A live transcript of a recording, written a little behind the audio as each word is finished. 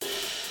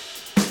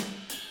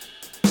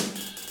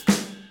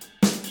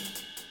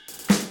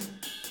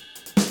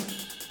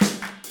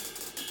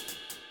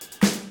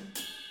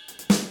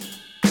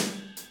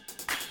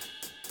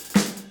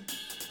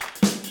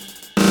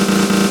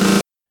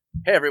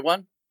Hey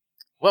everyone,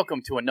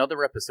 welcome to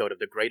another episode of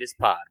The Greatest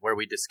Pod, where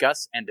we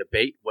discuss and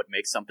debate what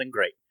makes something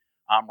great.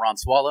 I'm Ron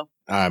Swallow.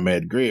 I'm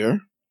Ed Greer.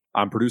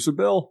 I'm producer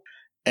Bill.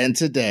 And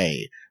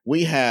today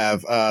we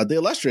have the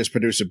illustrious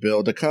producer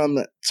Bill to come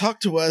talk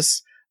to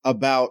us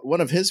about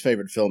one of his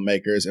favorite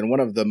filmmakers and one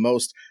of the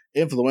most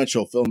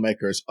influential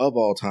filmmakers of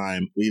all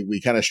time. We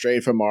kind of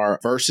strayed from our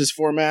versus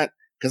format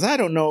because I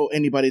don't know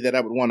anybody that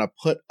I would want to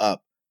put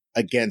up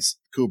against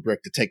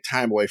Kubrick to take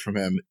time away from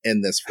him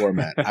in this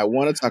format. I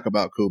want to talk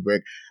about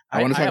Kubrick.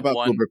 I want to talk about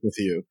Kubrick with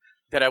you.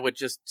 That I would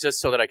just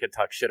so that I could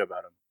talk shit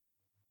about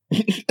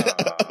him.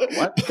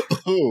 What?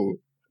 Who?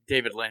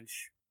 David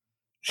Lynch.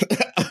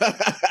 That's.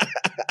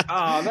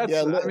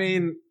 Yeah, I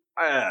mean,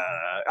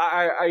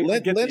 I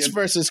get Lynch the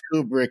versus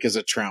Kubrick is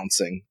a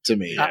trouncing to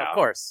me. Yeah. Of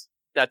course.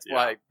 That's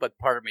why, but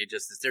part of me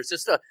just is, there's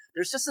just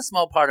a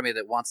small part of me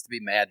that wants to be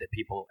mad that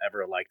people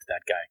ever liked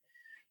that guy.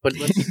 But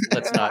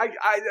let's not.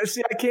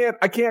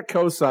 I can't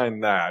co-sign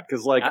that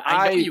because, like,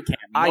 I know you can't.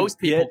 Most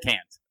people can't.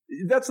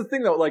 That's the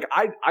thing, though. Like,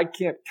 I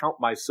can't count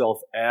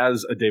myself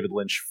as a David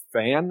Lynch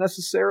fan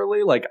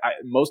necessarily. Like,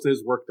 most of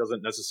his work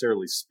doesn't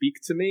necessarily speak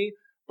to me,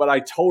 but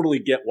I totally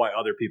get why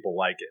other people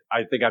like it.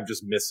 I think I'm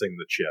just missing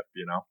the chip,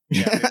 you know?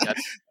 Yeah,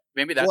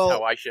 maybe that's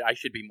how I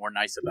should be more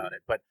nice about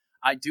it. But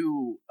I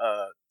do.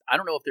 I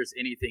don't know if there's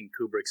anything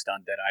Kubrick's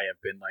done that I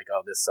have been like,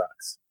 oh, this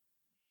sucks.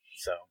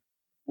 So.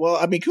 Well,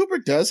 I mean,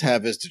 Kubrick does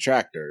have his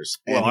detractors,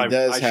 and he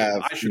does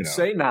have. I should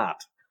say not.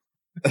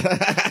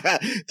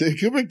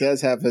 Kubrick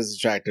does have his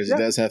detractors. Yeah.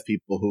 He does have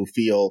people who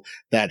feel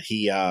that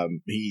he's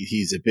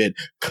a bit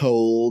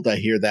cold. I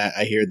hear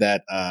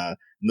that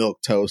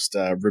milk toast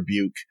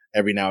rebuke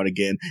every now and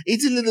again.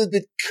 It's a little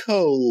bit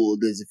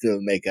cold as a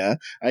filmmaker.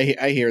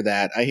 I hear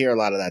that. I hear a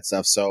lot of that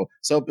stuff. So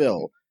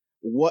Bill,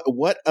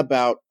 what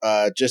about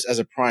just as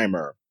a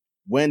primer?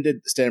 When did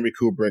Stanley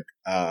Kubrick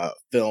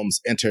films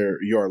enter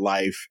your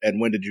life,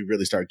 and when did you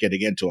really start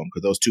getting into them?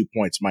 Because those 2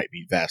 points might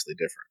be vastly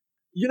different.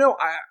 You know,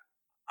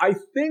 I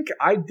think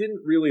I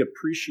didn't really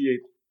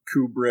appreciate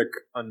Kubrick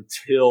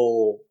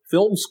until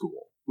film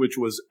school, which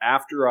was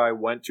after I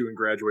went to and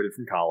graduated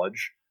from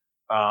college.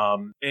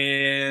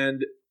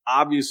 And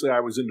obviously I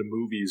was into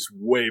movies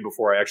way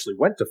before I actually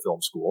went to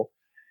film school.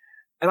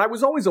 And I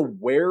was always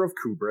aware of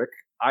Kubrick.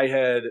 I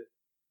had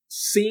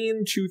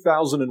seen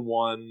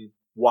 2001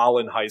 while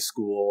in high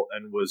school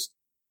and was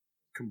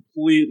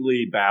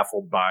completely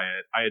baffled by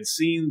it. I had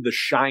seen The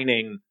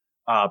Shining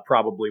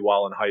probably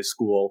while in high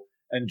school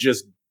and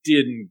just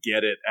didn't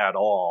get it at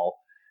all.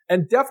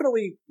 And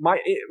definitely my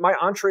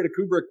entree to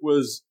Kubrick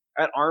was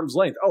at arm's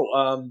length.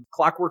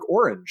 Clockwork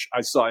Orange I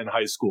saw in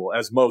high school,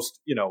 as most,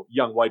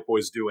 young white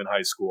boys do in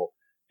high school.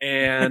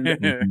 And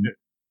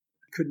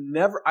could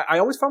never, I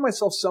always found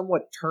myself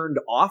somewhat turned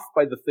off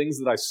by the things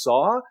that I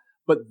saw,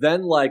 but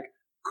then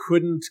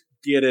couldn't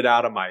get it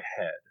out of my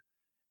head.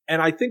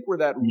 And I think where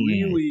that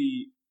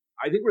really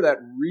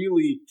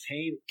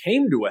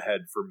came to a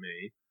head for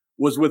me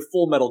was with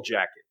Full Metal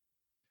Jacket.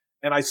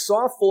 And I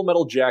saw Full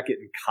Metal Jacket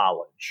in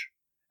college.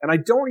 And I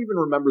don't even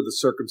remember the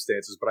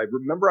circumstances, but I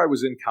remember I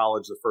was in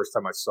college the first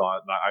time I saw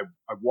it. And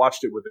I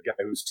watched it with a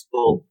guy who's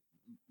still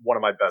one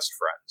of my best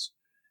friends.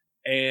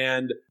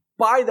 And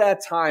by that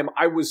time,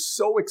 I was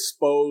so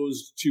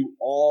exposed to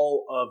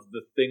all of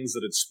the things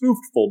that had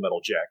spoofed Full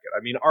Metal Jacket.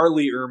 I mean, R.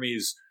 Lee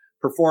Ermey's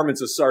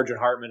performance as Sergeant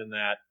Hartman in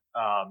that,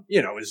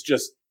 is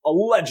just a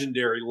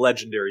legendary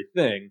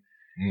thing.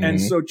 Mm-hmm.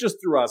 And so just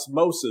through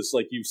osmosis,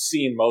 you've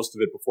seen most of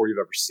it before you've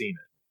ever seen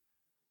it.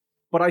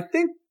 But I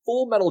think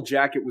Full Metal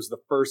Jacket was the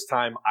first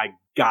time I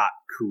got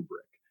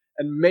Kubrick.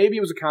 And maybe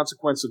it was a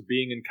consequence of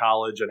being in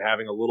college and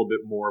having a little bit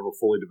more of a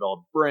fully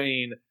developed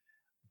brain.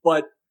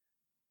 But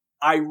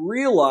I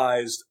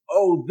realized,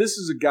 this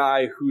is a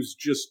guy who's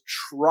just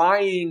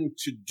trying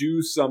to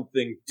do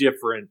something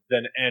different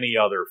than any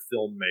other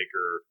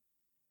filmmaker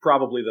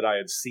probably that I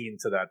had seen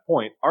to that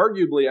point.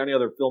 Arguably any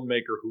other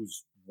filmmaker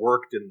who's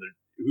worked in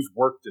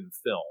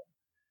film.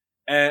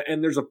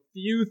 And there's a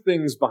few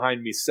things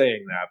behind me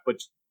saying that, but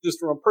just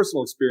from a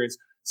personal experience,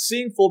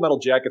 seeing Full Metal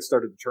Jacket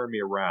started to turn me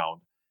around.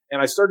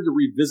 And I started to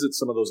revisit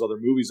some of those other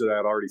movies that I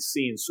had already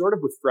seen, sort of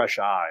with fresh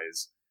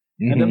eyes.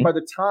 Mm-hmm. And then by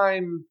the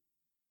time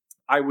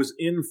I was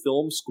in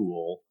film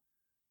school,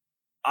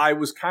 I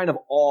was kind of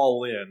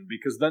all in,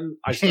 because then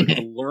I started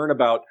to learn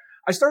about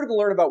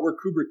where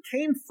Kubrick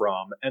came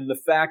from, and the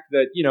fact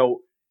that,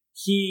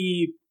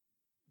 he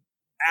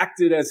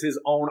acted as his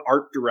own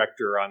art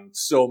director on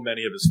so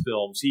many of his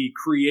films. He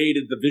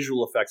created the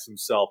visual effects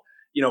himself.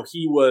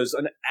 He was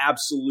an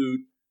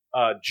absolute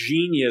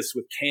genius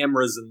with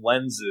cameras and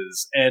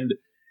lenses. And,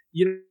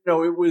 it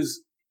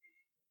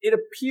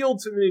appealed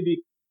to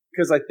me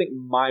because I think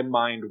my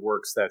mind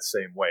works that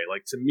same way.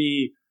 To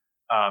me,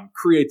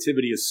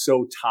 creativity is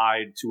so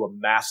tied to a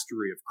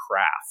mastery of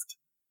craft.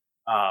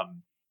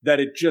 That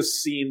it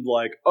just seemed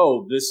like,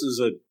 this is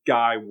a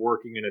guy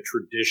working in a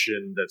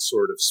tradition that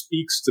sort of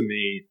speaks to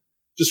me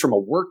just from a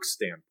work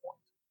standpoint.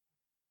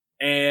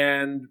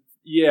 And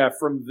yeah,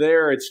 from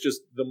there, it's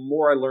just the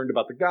more I learned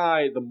about the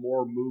guy, the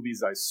more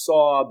movies I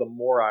saw, the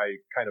more I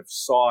kind of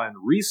saw and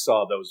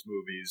resaw those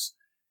movies.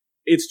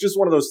 It's just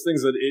one of those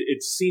things that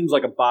it seems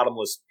like a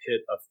bottomless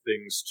pit of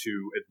things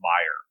to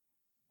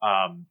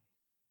admire.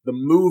 The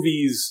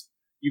movies,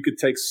 you could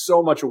take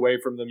so much away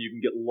from them. You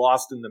can get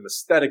lost in them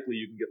aesthetically.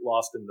 You can get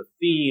lost in the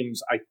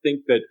themes. I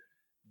think that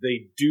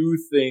they do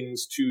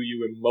things to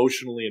you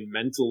emotionally and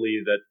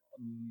mentally that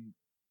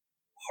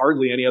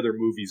hardly any other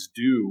movies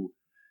do.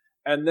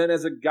 And then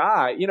as a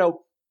guy,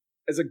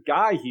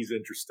 he's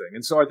interesting.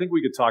 And so I think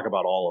we could talk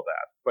about all of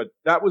that. But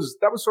that was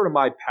sort of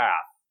my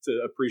path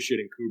to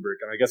appreciating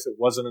Kubrick. And I guess it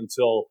wasn't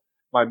until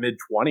my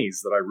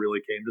mid-20s that I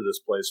really came to this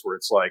place where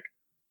it's like,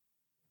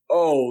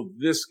 oh,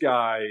 this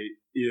guy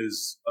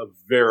is a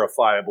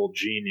verifiable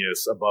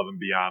genius above and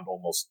beyond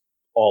almost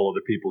all of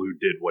the people who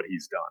did what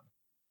he's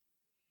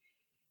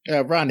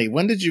done. Ronnie,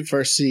 when did you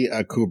first see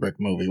a Kubrick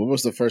movie? What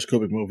was the first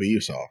Kubrick movie you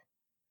saw?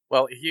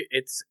 Well,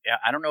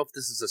 I don't know if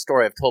this is a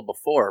story I've told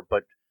before,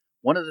 but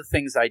one of the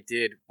things I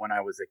did when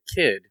I was a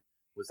kid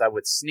was I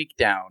would sneak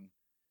down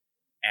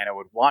and I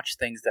would watch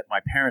things that my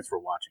parents were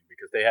watching,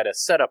 because they had a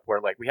setup where,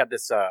 like, we had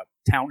this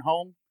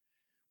townhome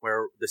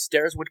where the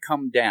stairs would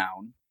come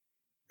down,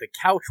 the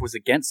couch was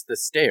against the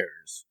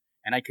stairs,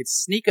 and I could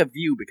sneak a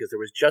view because there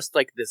was just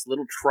like this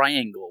little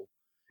triangle.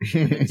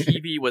 The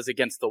TV was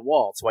against the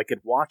wall, so I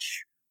could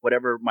watch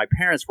whatever my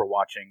parents were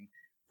watching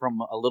from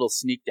a little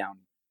sneak down.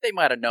 They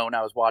might have known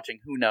I was watching,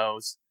 who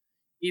knows.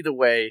 Either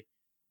way,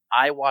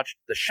 I watched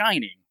The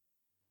Shining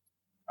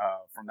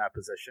from that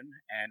position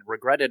and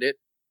regretted it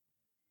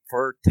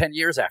for 10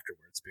 years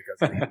afterwards,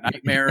 because I had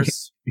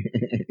nightmares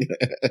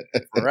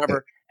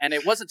forever. And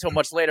it wasn't until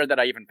much later that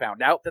I even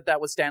found out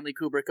that was Stanley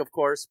Kubrick, of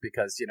course,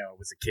 because, I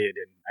was a kid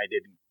and I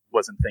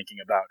wasn't thinking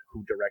about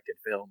who directed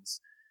films.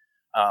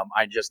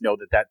 I just know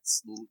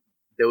that's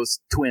those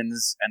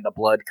twins and the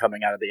blood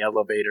coming out of the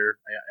elevator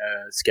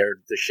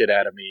scared the shit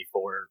out of me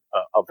for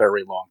a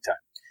very long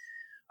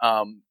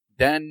time.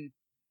 Then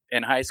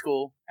in high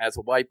school, as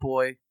a white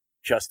boy,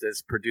 just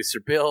as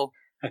producer Bill,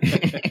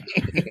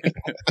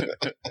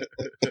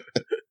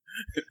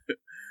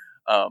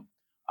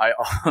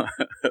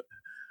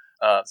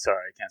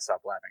 sorry, I can't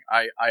stop laughing.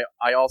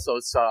 I also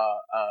saw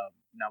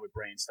now my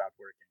brain stopped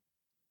working.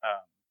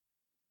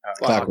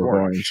 Clockwork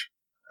Orange,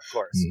 of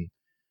course.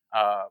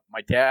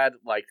 My dad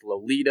liked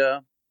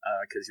Lolita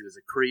because he was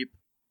a creep.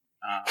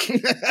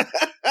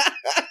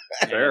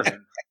 Fair.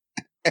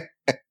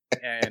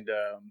 And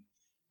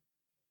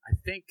I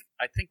think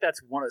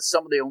that's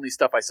some of the only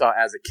stuff I saw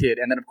as a kid.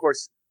 And then, of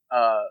course,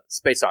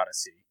 Space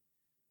Odyssey.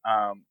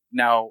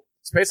 Now,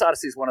 Space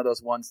Odyssey is one of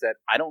those ones that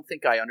I don't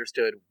think I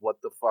understood what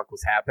the fuck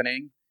was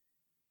happening,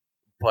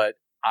 but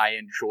I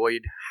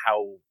enjoyed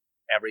how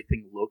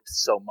everything looked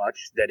so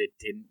much that it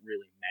didn't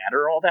really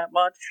matter all that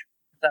much,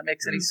 if that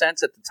makes any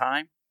sense at the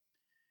time.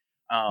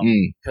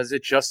 Because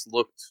it just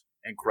looked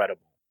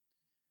incredible.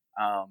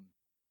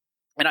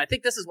 And I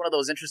think this is one of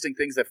those interesting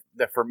things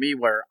that for me,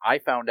 where I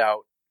found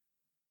out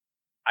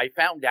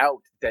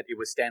that it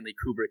was Stanley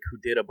Kubrick who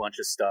did a bunch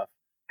of stuff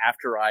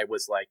after I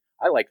was like,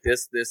 I like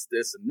this, this,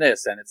 this, and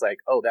this. And it's like,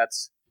 oh,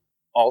 that's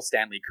all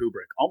Stanley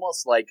Kubrick.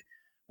 Almost like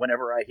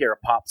whenever I hear a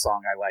pop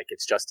song I like,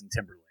 it's Justin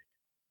Timberlake.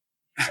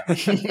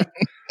 So,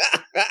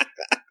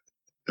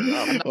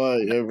 well,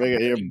 you're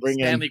bringing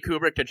Stanley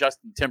Kubrick to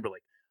Justin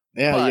Timberlake.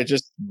 Yeah, you're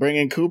just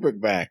bringing Kubrick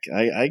back.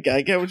 I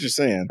get what you're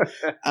saying.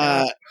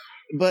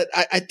 But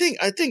I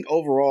think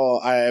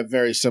overall I have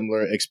very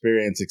similar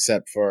experience,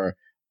 except for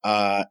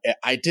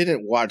I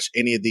didn't watch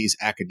any of these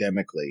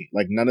academically.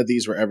 Like, none of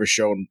these were ever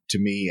shown to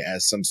me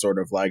as some sort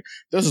of like,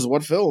 this is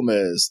what film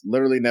is.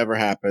 Literally never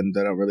happened.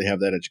 I don't really have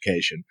that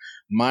education.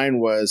 Mine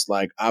was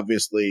like,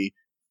 obviously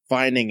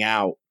finding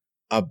out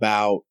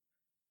about,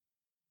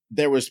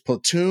 there was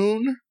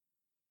Platoon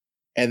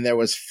and there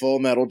was Full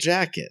Metal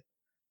Jacket.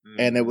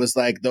 And it was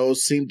like,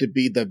 those seemed to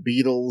be the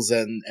Beatles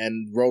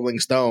and Rolling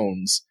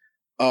Stones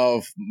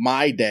of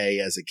my day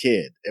as a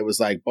kid. It was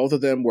like, both of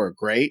them were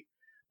great,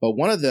 but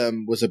one of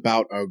them was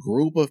about a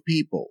group of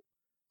people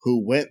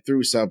who went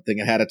through something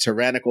and had a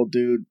tyrannical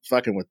dude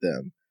fucking with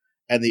them.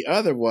 And the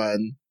other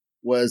one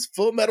was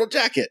Full Metal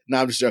Jacket.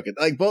 No, I'm just joking.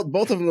 Like,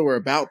 both of them were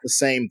about the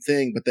same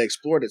thing, but they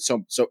explored it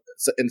so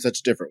in such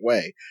a different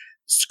way.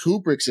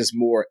 Kubrick's is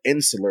more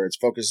insular. It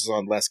focuses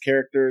on less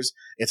characters.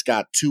 It's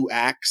got 2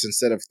 acts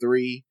instead of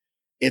 3.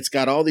 It's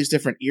got all these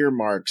different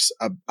earmarks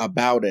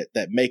about it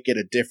that make it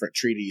a different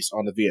treatise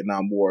on the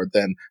Vietnam War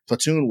than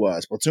Platoon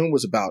was. Platoon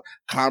was about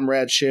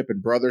comradeship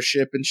and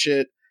brothership and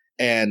shit,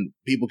 and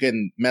people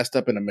getting messed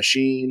up in a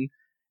machine.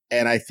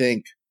 And I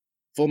think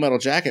Full Metal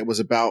Jacket was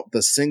about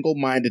the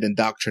single-minded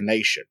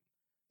indoctrination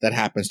that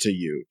happens to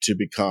you to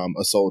become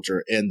a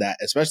soldier in that,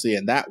 especially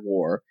in that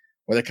war,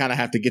 where they kind of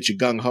have to get you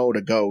gung-ho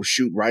to go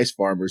shoot rice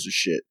farmers and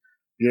shit.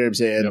 You know what I'm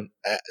saying?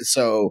 Yep.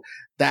 So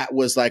that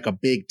was like a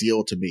big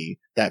deal to me.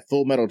 That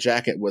Full Metal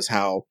Jacket was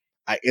how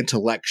I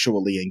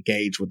intellectually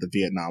engaged with the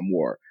Vietnam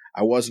War.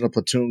 I wasn't a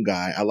Platoon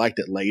guy. I liked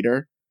it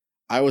later.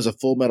 I was a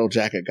Full Metal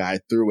Jacket guy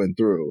through and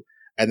through.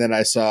 And then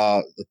I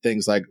saw the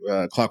things like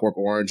Clockwork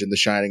Orange and The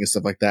Shining and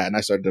stuff like that. And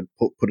I started to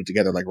put it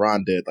together like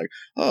Ron did. Like,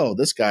 oh,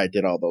 this guy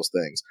did all those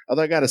things.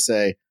 Although I got to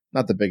say,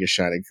 not the biggest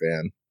Shining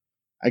fan.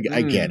 I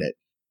get it.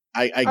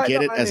 I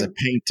get it as a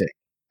painting.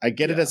 I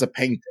get it as a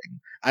painting.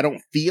 I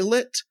don't feel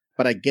it,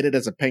 but I get it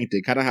as a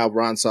painting. Kind of how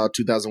Ron saw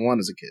 2001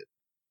 as a kid.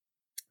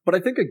 But I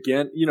think,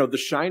 again, The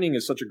Shining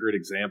is such a great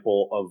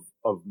example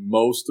of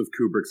most of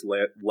Kubrick's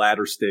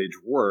latter stage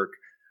work,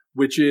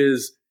 which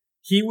is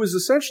he was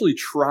essentially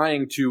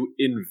trying to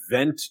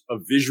invent a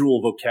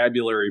visual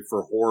vocabulary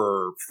for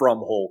horror from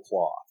whole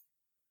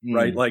cloth,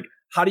 right? Like,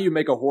 how do you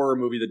make a horror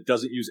movie that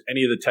doesn't use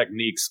any of the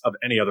techniques of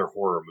any other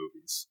horror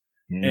movies?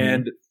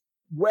 And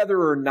whether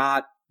or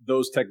not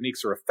those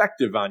techniques are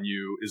effective on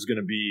you is going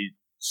to be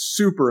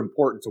super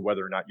important to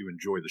whether or not you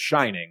enjoy The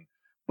Shining.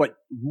 But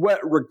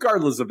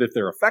regardless of if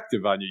they're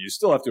effective on you, you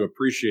still have to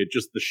appreciate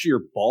just the sheer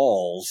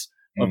balls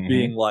of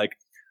being like,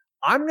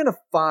 I'm going to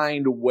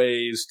find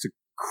ways to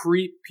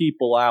creep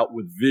people out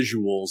with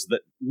visuals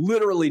that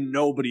literally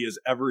nobody has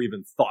ever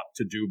even thought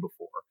to do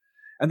before.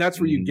 And that's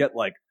where you get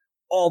like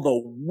all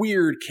the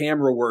weird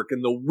camera work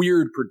and the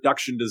weird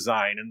production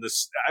design and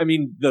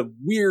the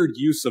weird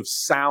use of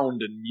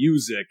sound and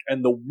music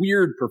and the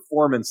weird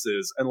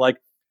performances. And like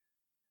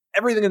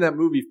everything in that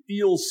movie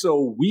feels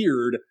so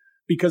weird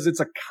because it's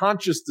a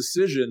conscious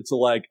decision to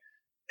like,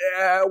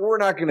 we're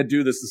not going to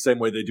do this the same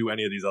way they do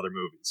any of these other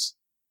movies.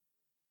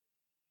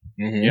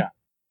 Yeah.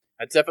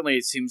 That definitely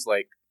seems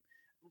like,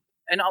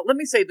 and let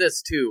me say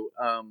this too.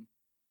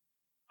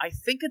 I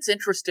think it's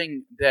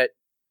interesting that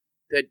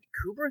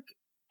Kubrick,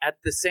 at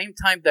the same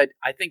time that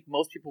I think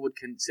most people would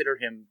consider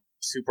him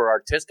super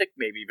artistic,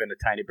 maybe even a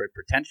tiny bit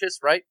pretentious,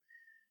 right?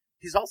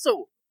 He's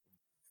also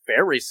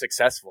very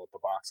successful at the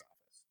box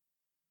office.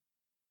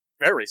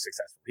 Very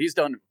successful. He's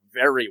done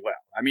very well.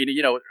 I mean,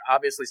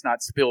 obviously it's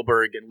not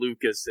Spielberg and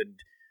Lucas and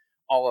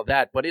all of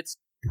that, but it's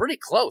pretty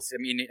close. I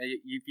mean,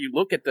 if you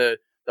look at the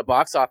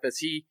box office,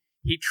 he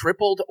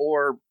tripled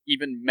or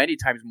even many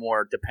times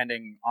more,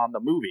 depending on the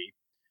movie,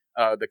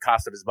 the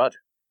cost of his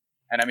budget.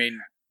 And I mean,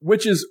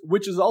 which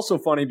is also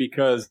funny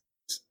because,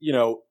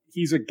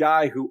 he's a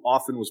guy who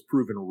often was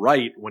proven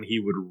right when he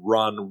would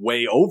run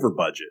way over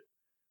budget.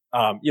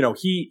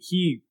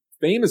 He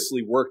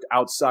famously worked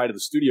outside of the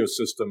studio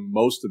system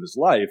most of his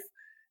life.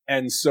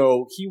 And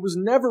so he was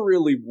never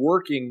really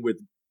working with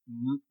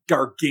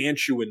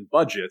gargantuan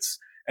budgets.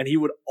 And he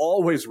would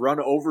always run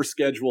over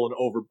schedule and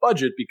over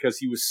budget because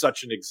he was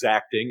such an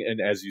exacting and,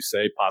 as you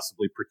say,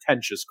 possibly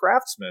pretentious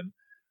craftsman.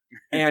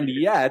 And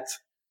yet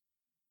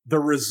the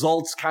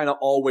results kind of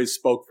always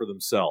spoke for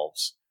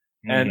themselves.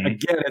 And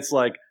again, it's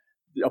like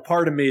a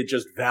part of me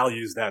just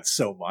values that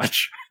so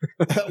much.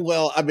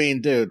 Well, I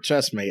mean, dude,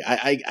 trust me.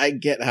 I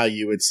get how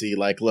you would see,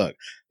 like, look,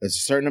 there's a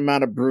certain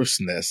amount of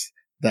Bruce-ness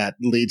that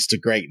leads to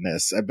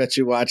greatness. I bet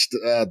you watched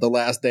The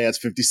Last Dance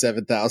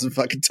 57,000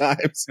 fucking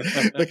times.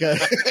 Because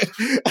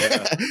dude,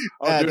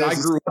 I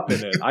grew up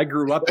in it. I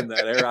grew up in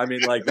that era. I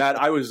mean, like that.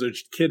 I was a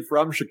kid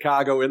from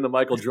Chicago in the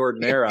Michael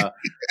Jordan era.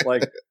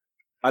 Like,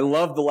 I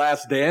love The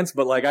Last Dance,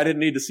 but like, I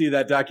didn't need to see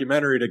that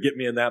documentary to get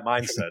me in that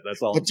mindset.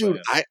 That's all. But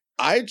dude,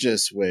 I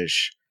just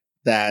wish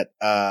that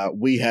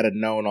we had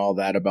known all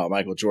that about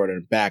Michael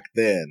Jordan back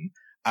then.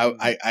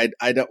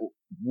 I don't.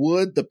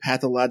 Would the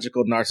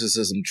pathological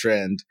narcissism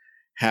trend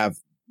have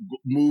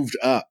moved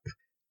up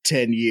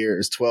 10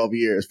 years, 12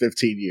 years,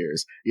 15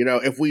 years?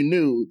 If we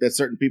knew that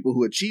certain people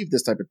who achieved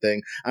this type of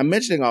thing, I'm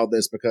mentioning all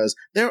this because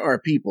there are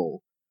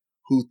people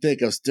who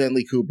think of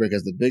Stanley Kubrick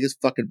as the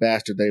biggest fucking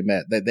bastard they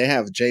met. They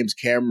have James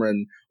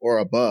Cameron or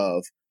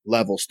above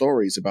level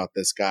stories about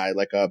this guy.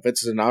 Like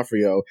Vincent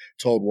D'Onofrio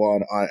told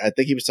one on, I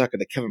think he was talking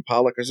to Kevin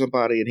Pollak or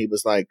somebody, and he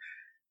was like,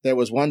 there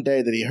was one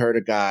day that he heard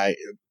a guy,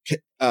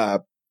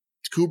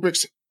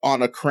 Kubrick's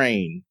on a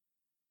crane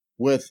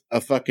with a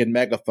fucking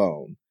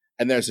megaphone,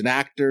 and there's an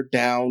actor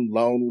down,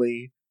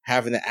 lonely,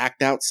 having to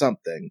act out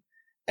something.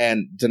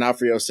 And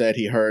D'Onofrio said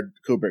he heard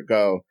Kubrick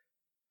go,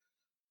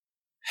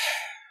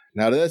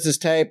 now this is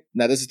tape.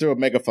 Now this is through a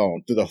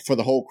megaphone for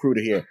the whole crew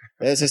to hear.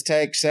 This is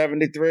take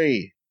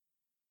 73.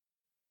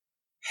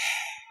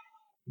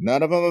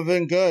 None of them have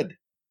been good.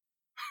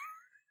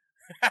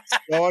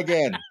 Go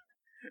again.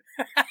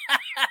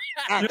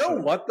 You know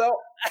what, though?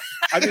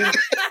 I mean,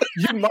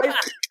 you might.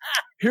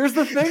 Here's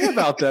the thing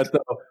about that,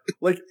 though.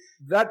 Like,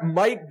 that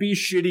might be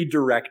shitty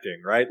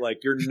directing, right? Like,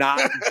 you're not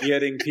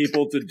getting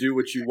people to do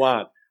what you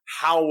want.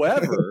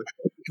 However,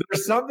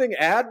 there's something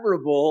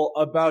admirable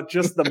about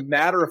just the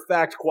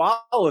matter-of-fact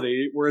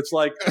quality where it's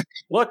like,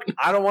 look,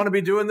 I don't want to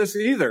be doing this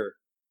either.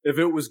 If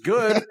it was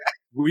good,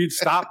 we'd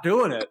stop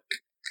doing it.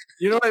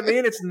 You know what I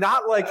mean? It's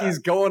not like he's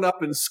going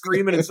up and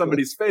screaming in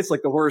somebody's face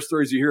like the horror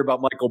stories you hear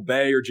about Michael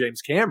Bay or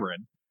James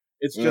Cameron.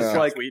 It's just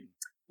like,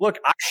 look,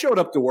 I showed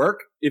up to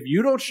work. If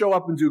you don't show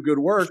up and do good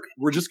work,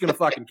 we're just going to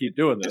fucking keep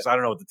doing this. I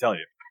don't know what to tell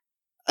you.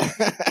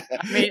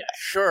 I mean,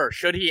 sure.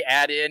 Should he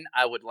add in,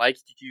 I would like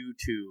you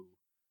to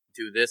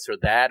do this or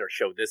that or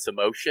show this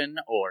emotion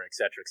or et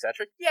cetera, et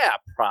cetera? Yeah,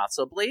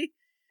 possibly.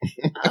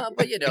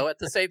 But at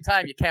the same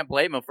time, you can't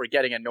blame him for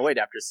getting annoyed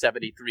after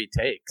 73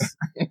 takes.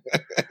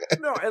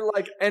 No,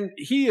 and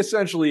he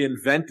essentially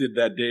invented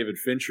that David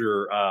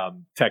Fincher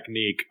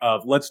technique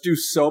of let's do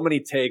so many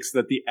takes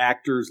that the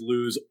actors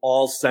lose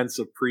all sense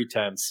of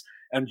pretense,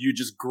 and you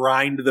just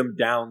grind them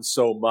down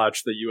so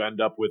much that you end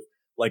up with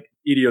like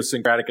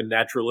idiosyncratic and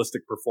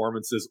naturalistic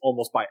performances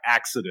almost by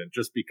accident,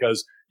 just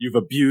because you've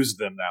abused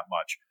them that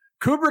much.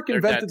 Kubrick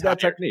invented that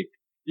technique.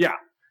 Yeah.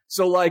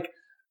 So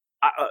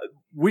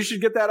we should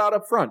get that out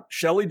up front.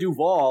 Shelley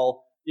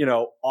Duvall,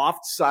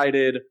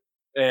 oft-cited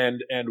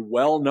and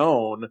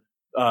well-known,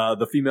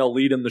 the female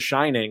lead in The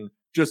Shining,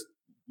 just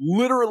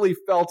literally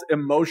felt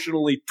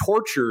emotionally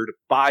tortured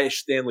by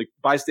Stanley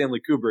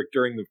Kubrick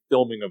during the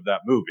filming of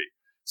that movie.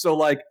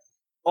 So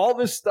all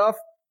this stuff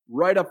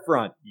right up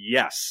front.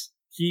 Yes,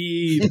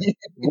 he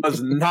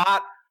was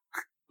not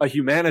a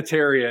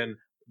humanitarian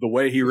the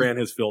way he ran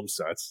his film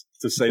sets,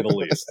 to say the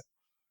least.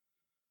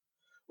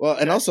 Well,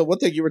 and also one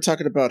thing you were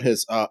talking about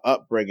his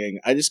upbringing,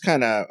 I just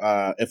kind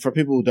of, for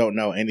people who don't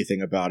know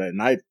anything about it,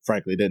 and I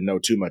frankly didn't know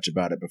too much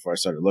about it before I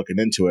started looking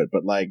into it,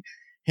 but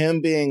him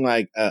being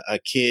a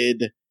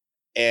kid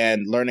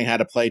and learning how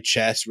to play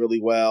chess really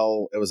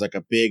well, it was a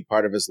big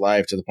part of his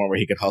life to the point where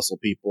he could hustle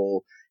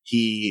people.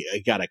 He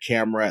got a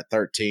camera at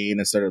 13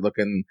 and started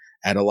looking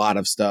at a lot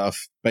of stuff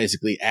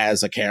basically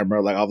as a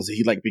camera. Obviously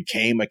he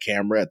became a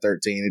camera at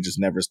 13 and just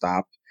never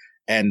stopped.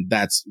 And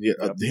that's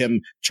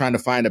him trying to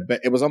find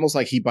it was almost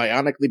like he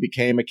bionically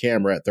became a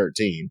camera at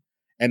 13,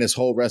 and his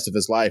whole rest of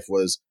his life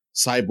was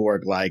cyborg,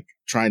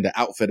 trying to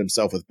outfit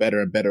himself with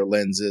better and better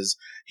lenses.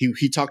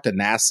 He talked to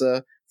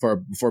NASA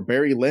for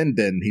Barry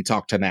Lyndon. He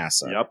talked to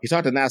NASA. Yep. He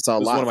talked to NASA a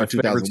lot for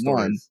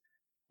 2001,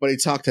 but he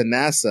talked to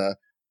NASA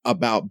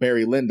about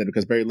Barry Lyndon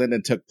because Barry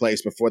Lyndon took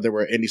place before there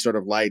were any sort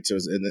of lights. It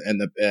was in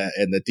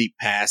the deep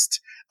past.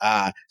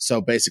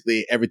 So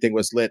basically everything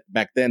was lit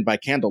back then by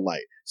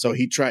candlelight. So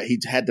he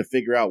had to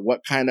figure out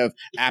what kind of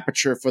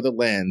aperture for the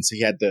lens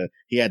he had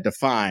to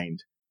find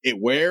it.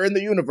 Where in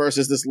the universe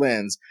is this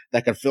lens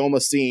that could film a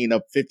scene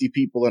of 50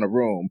 people in a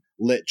room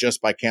lit just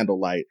by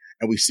candlelight,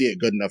 and we see it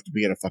good enough to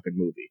be in a fucking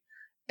movie?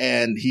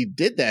 And he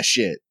did that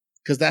shit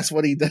because that's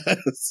what he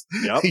does.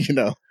 Yep.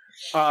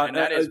 And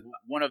that is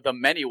one of the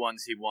many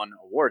ones he won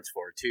awards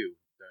for too.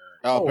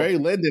 Barry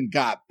Lyndon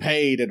got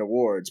paid in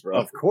awards, bro.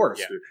 Of course,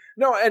 dude.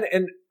 No,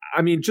 and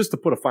I mean, just to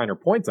put a finer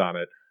point on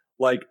it,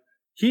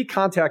 he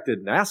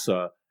contacted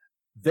NASA.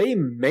 They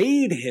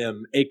made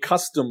him a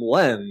custom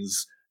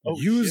lens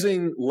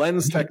using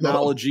lens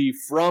technology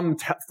from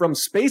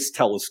space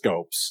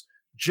telescopes,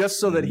 just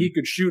so that he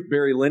could shoot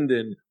Barry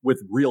Lyndon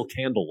with real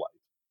candlelight.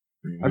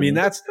 I mean,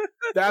 that's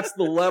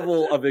the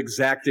level of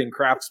exacting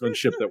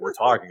craftsmanship that we're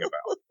talking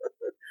about.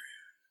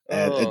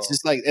 And it's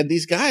just and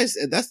these guys,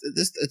 and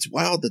it's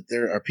wild that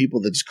there are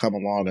people that just come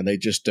along and they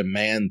just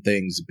demand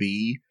things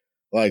be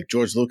like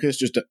George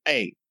Lucas.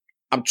 Hey,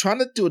 I'm trying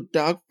to do a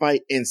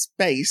dogfight in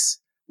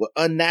space with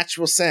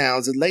unnatural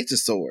sounds and laser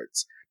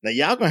swords. Now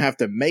y'all gonna have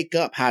to make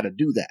up how to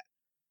do that.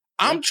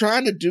 I'm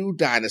trying to do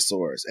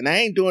dinosaurs, and I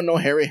ain't doing no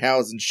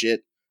Harryhausen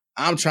shit.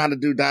 I'm trying to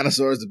do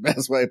dinosaurs the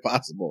best way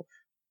possible.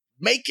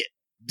 Make it,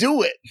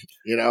 do it,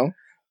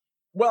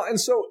 Well, and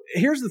so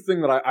here's the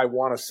thing that I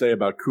want to say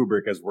about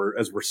Kubrick as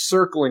we're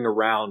circling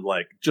around,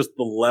 just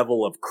the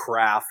level of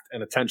craft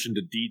and attention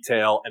to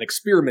detail and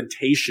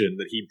experimentation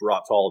that he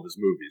brought to all of his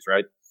movies,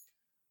 right?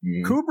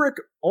 Mm-hmm. Kubrick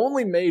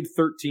only made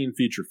 13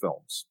 feature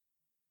films.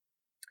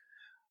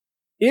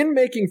 In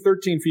making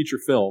 13 feature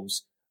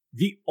films,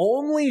 the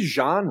only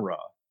genre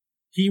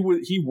he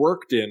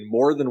worked in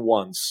more than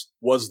once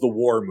was the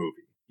war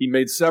movie. He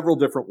made several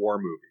different war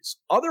movies.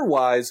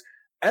 Otherwise,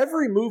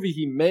 every movie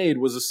he made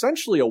was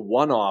essentially a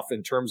one-off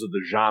in terms of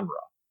the genre.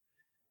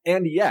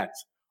 And yet,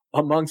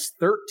 amongst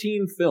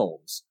 13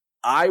 films,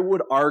 I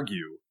would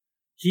argue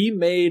he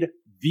made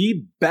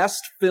the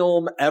best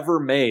film ever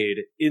made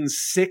in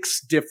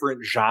 6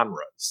 different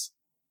genres.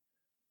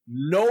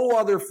 No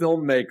other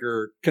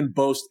filmmaker can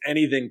boast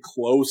anything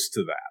close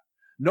to that.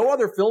 No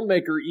other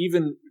filmmaker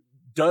even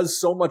does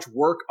so much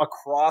work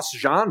across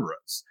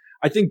genres.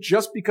 I think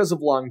just because of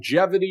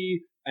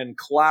longevity and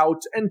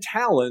clout and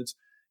talent,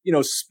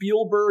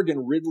 Spielberg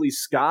and Ridley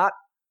Scott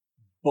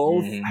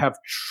both have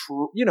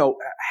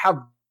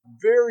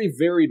very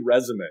varied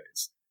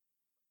resumes.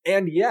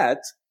 And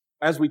yet,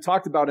 as we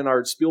talked about in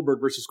our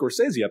Spielberg versus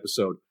Scorsese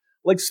episode,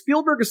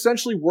 Spielberg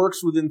essentially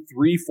works within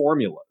 3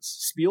 formulas.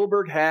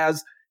 Spielberg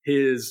has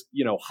his,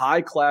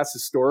 high-class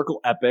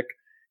historical epic.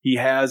 He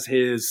has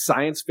his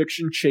science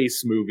fiction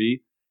chase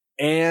movie.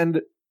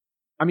 And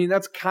I mean,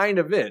 that's kind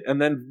of it.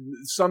 And then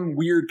some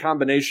weird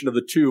combination of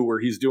the two where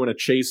he's doing a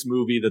chase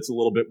movie that's a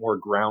little bit more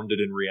grounded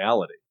in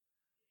reality.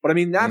 But I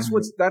mean, that's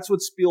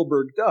what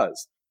Spielberg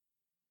does.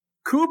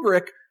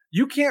 Kubrick,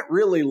 you can't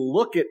really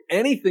look at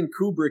anything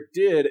Kubrick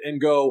did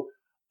and go,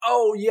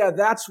 oh yeah,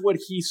 that's what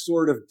he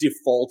sort of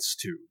defaults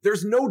to.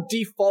 There's no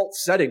default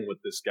setting with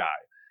this guy.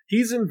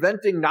 He's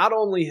inventing not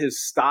only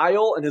his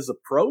style and his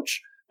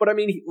approach, but I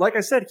mean, like I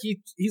said,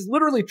 he's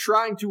literally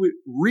trying to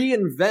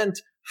reinvent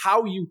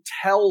how you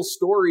tell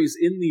stories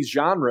in these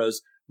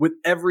genres with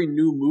every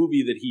new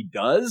movie that he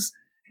does,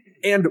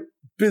 and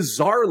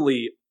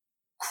bizarrely,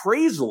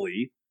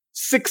 crazily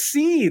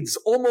succeeds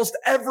almost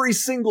every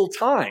single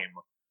time,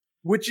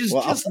 which is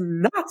just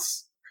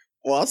nuts.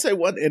 Well, I'll say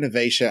one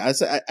innovation.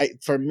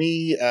 For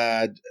me,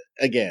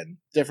 again,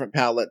 different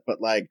palette,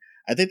 but like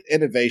I think the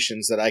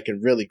innovations that I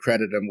can really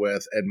credit him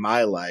with in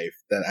my life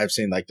that I've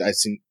seen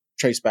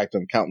traced back to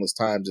him countless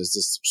times is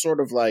this sort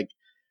of like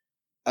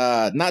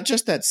not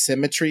just that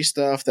symmetry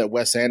stuff that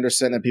Wes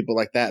Anderson and people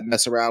like that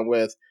mess around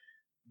with.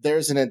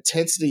 There's an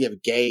intensity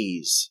of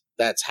gaze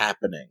that's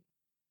happening,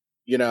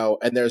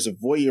 and there's a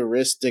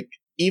voyeuristic,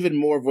 even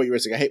more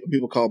voyeuristic. I hate when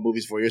people call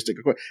movies voyeuristic.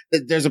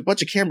 There's a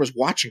bunch of cameras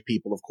watching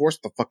people. Of course,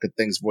 the fucking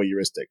thing's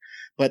voyeuristic,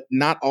 but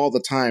not all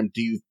the time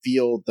do you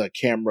feel the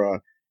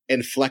camera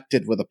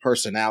inflected with a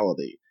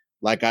personality.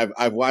 Like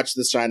I've watched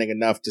The Shining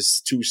enough to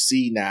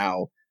see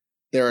now.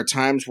 There are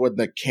times when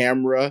the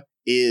camera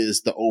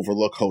is the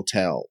Overlook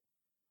Hotel,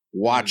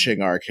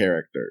 watching our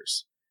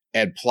characters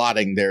and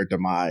plotting their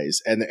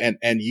demise,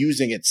 and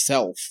using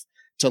itself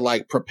to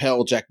like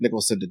propel Jack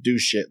Nicholson to do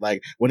shit.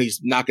 Like when he's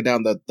knocking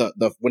down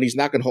when he's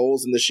knocking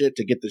holes in the shit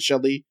to get the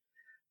Shelly,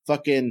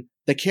 fucking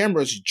the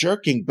camera's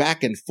jerking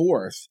back and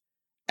forth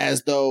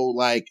as though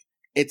like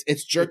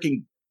it's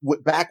jerking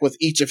back with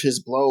each of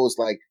his blows.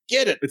 Like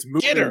get it, it's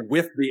moving get her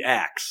with the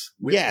axe.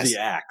 The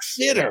axe.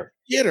 Get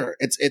her.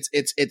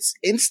 It's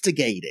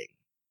instigating.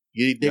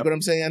 You dig what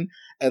I'm saying?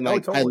 And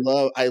like totally.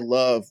 I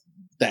love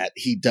that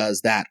he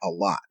does that a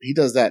lot. He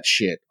does that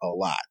shit a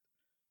lot.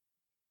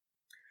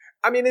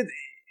 I mean,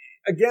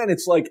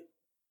 it's like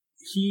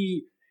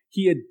he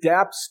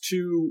adapts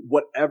to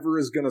whatever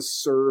is going to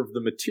serve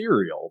the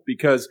material.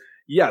 Because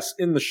yes,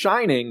 in The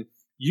Shining,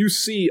 you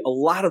see a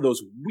lot of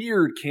those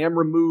weird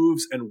camera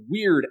moves and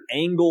weird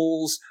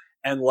angles,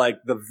 and like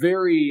the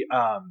very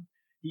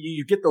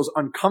you get those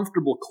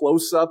uncomfortable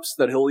close-ups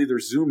that he'll either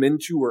zoom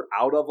into or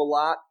out of a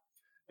lot.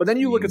 But then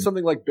you look at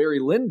something like Barry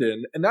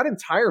Lyndon, and that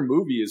entire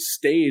movie is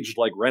staged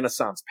like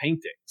Renaissance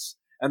paintings.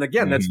 And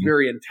again, that's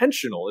very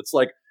intentional. It's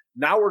like,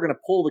 now we're going to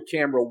pull the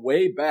camera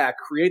way back,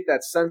 create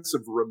that sense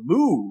of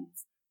remove,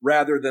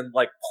 rather than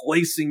like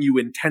placing you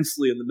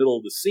intensely in the middle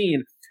of the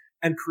scene,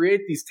 and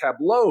create these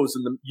tableaus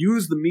and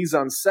use the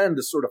mise-en-scène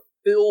to sort of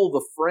fill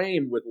the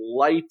frame with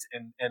light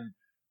and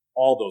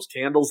all those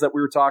candles that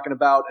we were talking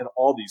about, and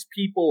all these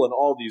people and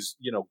all these,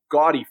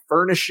 gaudy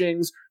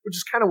furnishings, which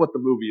is kind of what the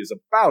movie is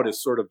about,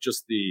 is sort of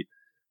just the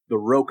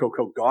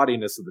Rococo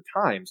gaudiness of the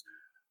times.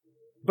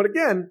 But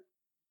again,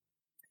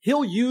 he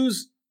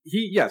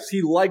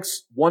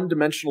likes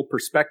one-dimensional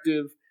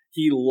perspective.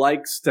 He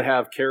likes to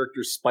have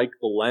characters spike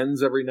the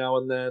lens every now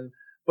and then.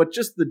 But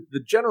just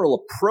the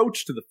general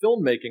approach to the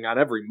filmmaking on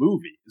every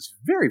movie is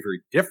very,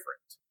 very different.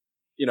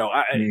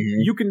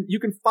 You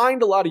can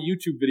find a lot of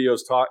YouTube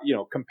videos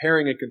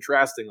comparing and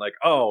contrasting, like,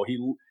 oh,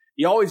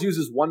 he always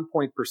uses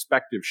one-point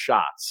perspective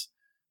shots.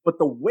 But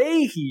the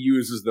way he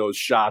uses those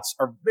shots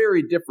are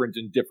very different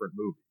in different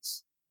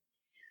movies.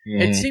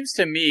 It seems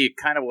to me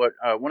kind of what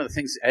one of the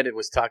things Ed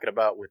was talking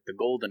about with the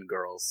Golden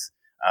Girls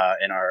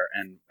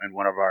in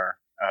one of our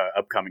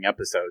upcoming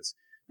episodes.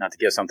 Not to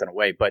give something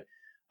away, but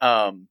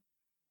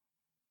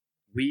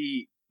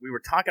we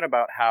were talking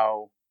about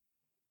how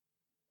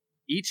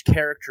each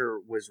character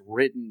was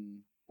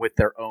written with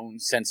their own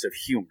sense of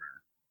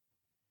humor,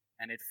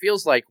 and it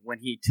feels like when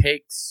he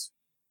takes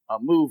a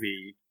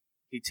movie,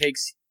 he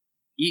takes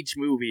each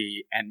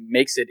movie and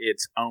makes it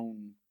its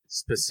own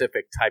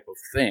specific type of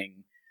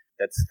thing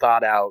that's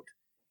thought out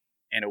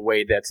in a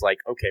way that's like,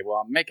 okay,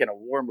 well, I'm making a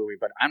war movie,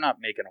 but I'm not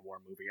making a war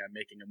movie. I'm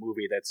making a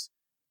movie that's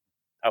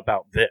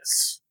about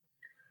this.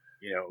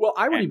 Well,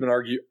 I would even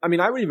argue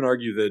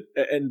that,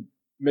 and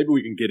maybe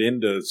we can get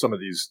into some of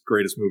these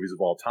greatest movies of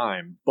all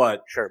time,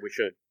 but sure, we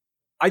should.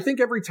 I think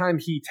every time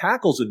he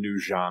tackles a new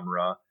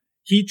genre,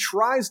 he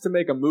tries to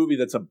make a movie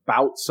that's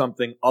about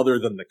something other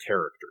than the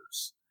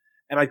characters.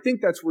 And I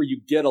think that's where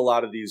you get a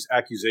lot of these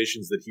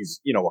accusations that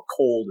he's, a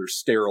cold or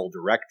sterile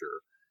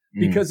director.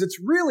 Because it's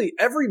really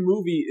every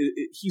movie,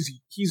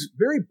 he's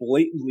very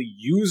blatantly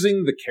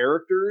using the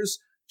characters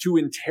to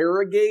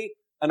interrogate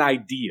an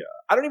idea.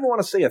 I don't even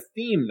want to say a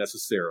theme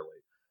necessarily,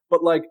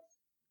 but like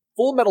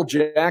Full Metal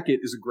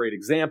Jacket is a great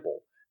example,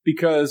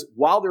 because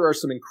while there are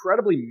some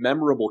incredibly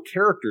memorable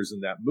characters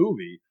in that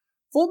movie,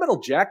 Full Metal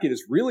Jacket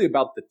is really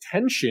about the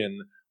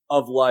tension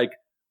of like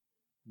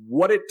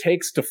what it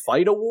takes to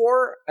fight a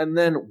war and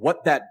then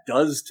what that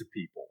does to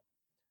people.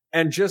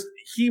 And just,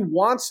 he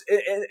wants,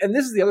 and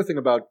this is the other thing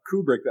about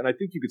Kubrick, and I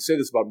think you could say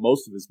this about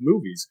most of his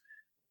movies,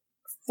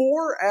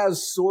 for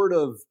as sort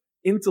of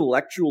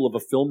intellectual of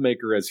a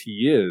filmmaker as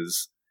he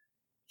is,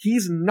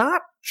 he's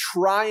not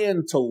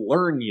trying to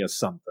learn you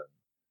something.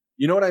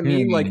 You know what I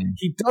mean? Like,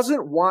 he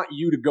doesn't want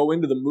you to go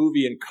into the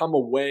movie and come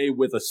away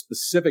with a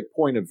specific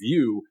point of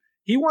view.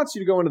 He wants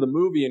you to go into the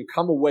movie and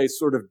come away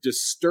sort of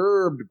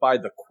disturbed by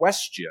the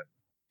question.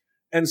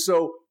 And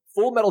so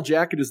Full Metal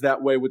Jacket is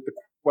that way with the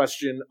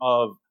question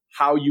of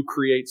how you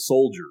create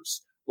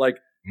soldiers. Like,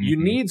 you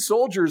need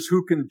soldiers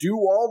who can do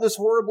all this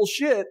horrible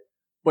shit,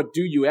 but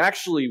do you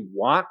actually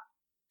want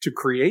to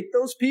create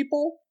those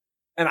people?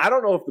 And I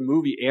don't know if the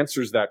movie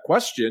answers that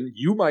question.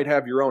 You might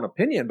have your own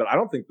opinion, but I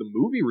don't think the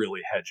movie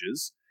really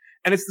hedges.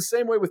 And it's the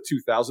same way with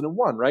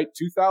 2001, right?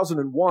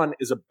 2001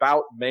 is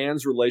about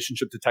man's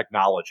relationship to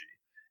technology.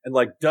 And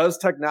like, does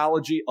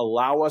technology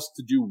allow us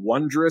to do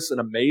wondrous and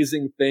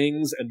amazing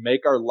things and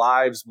make our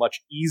lives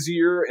much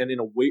easier and in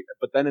a way,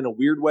 but then in a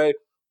weird way,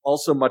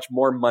 also much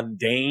more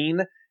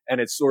mundane?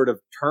 And it sort of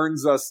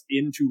turns us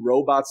into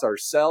robots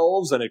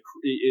ourselves, and it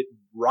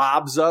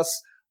robs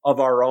us of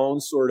our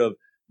own sort of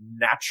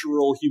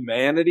natural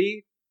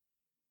humanity.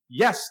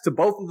 Yes, to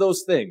both of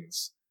those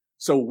things.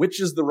 So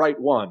which is the right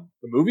one?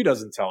 The movie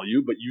doesn't tell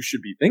you, but you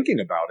should be thinking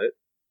about it.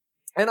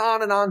 And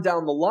on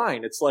down the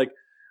line. It's like,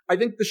 I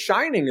think The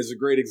Shining is a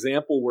great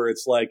example where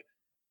it's like,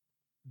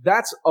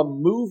 that's a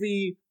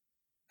movie.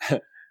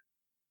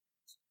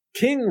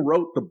 King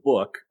wrote the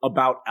book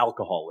about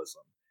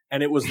alcoholism,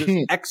 and it was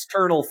this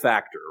external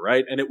factor,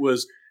 right? And it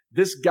was,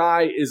 this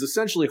guy is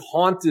essentially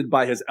haunted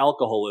by his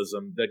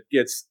alcoholism that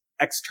gets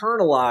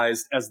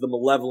externalized as the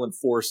malevolent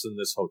force in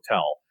this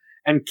hotel.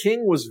 And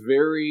King was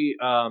very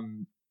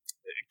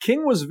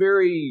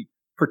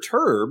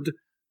perturbed,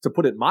 to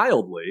put it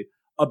mildly,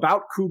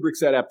 about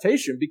Kubrick's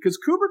adaptation, because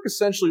Kubrick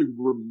essentially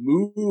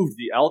removed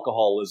the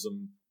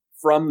alcoholism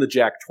from the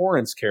Jack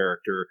Torrance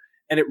character.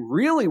 And it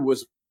really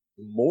was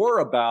more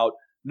about,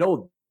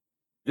 no,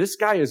 this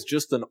guy is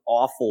just an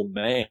awful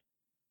man.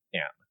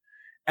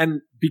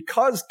 And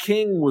because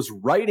King was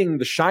writing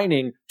The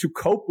Shining to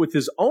cope with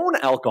his own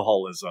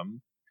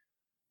alcoholism,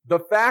 the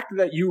fact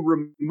that you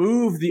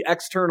remove the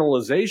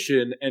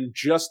externalization and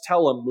just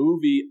tell a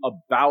movie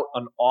about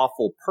an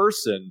awful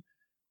person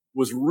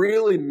was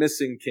really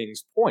missing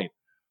King's point.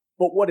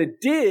 But what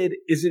it did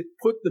is it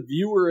put the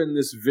viewer in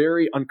this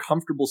very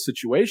uncomfortable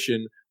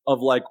situation of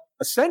like,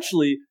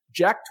 essentially,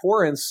 Jack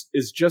Torrance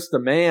is just a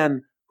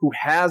man who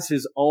has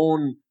his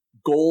own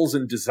goals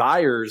and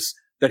desires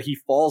that he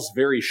falls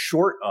very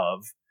short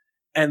of,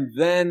 and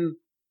then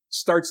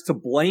starts to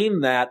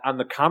blame that on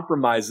the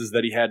compromises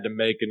that he had to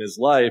make in his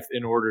life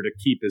in order to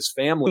keep his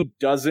family. He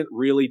doesn't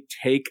really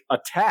take a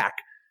tack.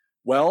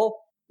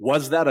 Well,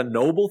 was that a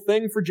noble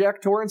thing for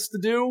Jack Torrance to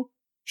do?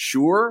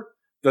 Sure.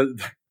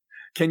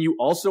 Can you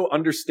also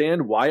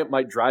understand why it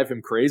might drive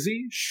him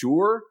crazy?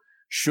 Sure.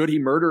 Should he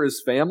murder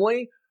his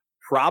family?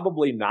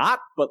 Probably not.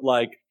 But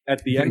like,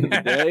 at the end of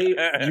the day,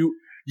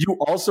 you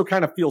also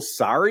kind of feel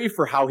sorry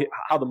for how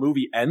the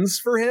movie ends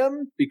for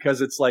him,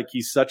 because it's like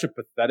he's such a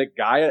pathetic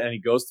guy and he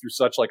goes through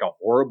such like a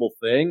horrible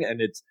thing.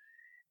 And it's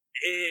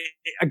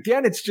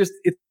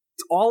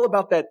all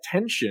about that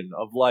tension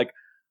of like,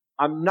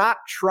 I'm not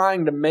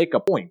trying to make a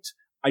point.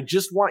 I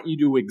just want you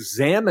to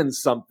examine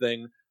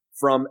something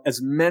from as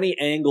many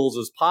angles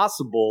as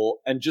possible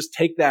and just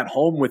take that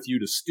home with you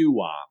to stew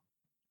on.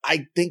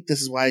 I think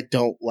this is why I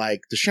don't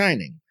like The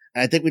Shining.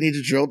 And I think we need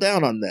to drill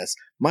down on this.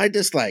 My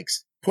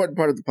dislikes, important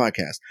part of the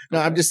podcast. No,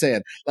 okay. I'm just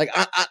saying, like,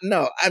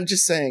 I'm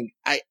just saying,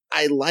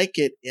 I like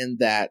it in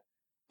that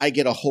I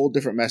get a whole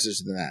different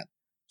message than that.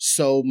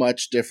 So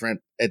much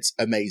different. It's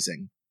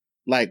amazing.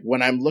 Like,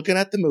 when I'm looking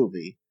at the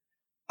movie,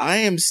 I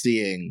am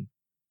seeing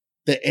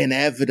the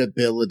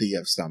inevitability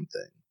of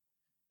something.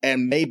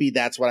 And maybe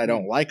that's what I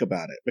don't like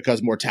about it,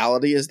 because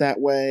mortality is that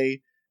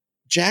way.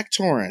 Jack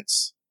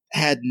Torrance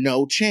had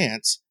no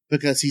chance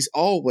because he's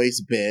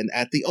always been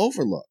at the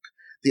Overlook.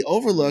 The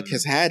Overlook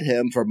has had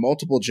him for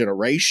multiple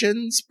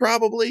generations,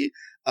 probably,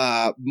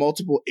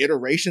 multiple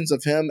iterations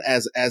of him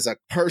as a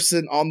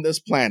person on this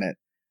planet.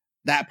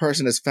 That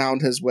person has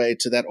found his way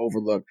to that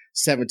Overlook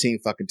 17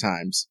 fucking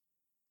times.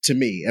 To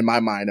me, in my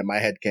mind, in my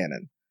head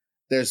canon.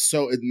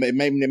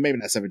 Maybe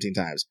not 17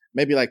 times,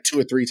 maybe like 2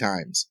 or 3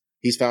 times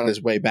he's found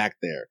his way back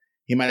there.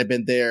 He might have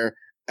been there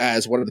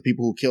as one of the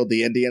people who killed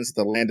the Indians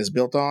that the land is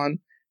built on.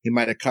 He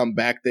might have come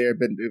back there,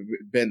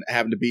 been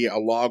having to be a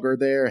logger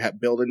there,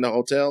 building the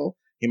hotel.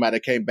 He might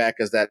have came back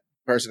as that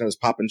person who was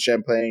popping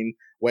champagne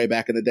way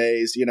back in the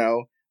days, you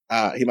know.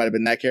 He might have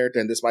been that character,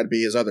 and this might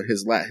be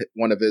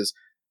one of his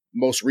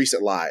most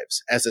recent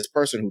lives as this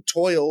person who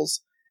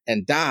toils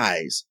and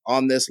dies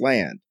on this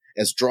land,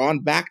 is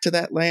drawn back to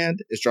that land,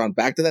 is drawn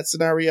back to that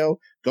scenario,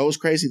 goes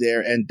crazy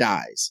there, and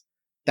dies.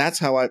 That's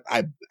how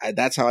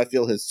that's how I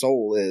feel his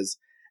soul is,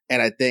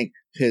 and I think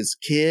his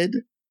kid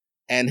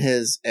and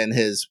his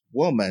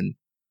woman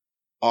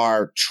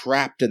are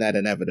trapped in that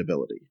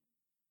inevitability.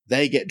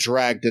 They get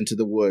dragged into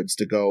the woods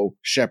to go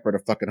shepherd a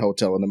fucking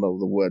hotel in the middle of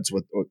the woods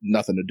with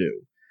nothing to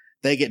do.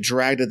 They get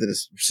dragged into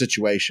this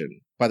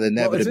situation by the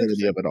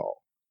inevitability of it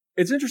all.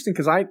 It's interesting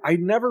because I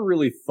never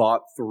really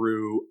thought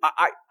through,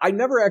 I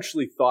never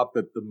actually thought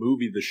that the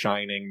movie The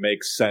Shining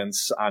makes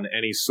sense on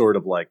any sort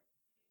of like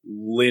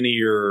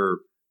linear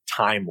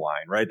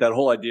timeline, right? That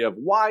whole idea of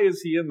why is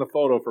he in the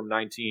photo from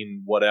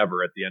 19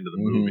 whatever at the end of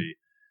the movie.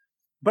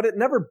 But it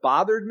never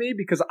bothered me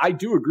because I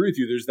do agree with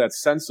you. There's that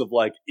sense of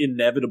like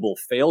inevitable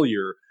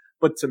failure.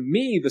 But to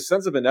me, the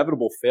sense of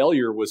inevitable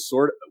failure was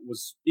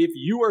if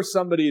you are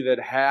somebody that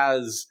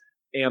has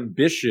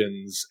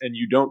ambitions and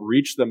you don't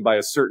reach them by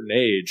a certain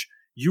age,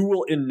 you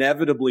will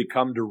inevitably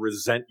come to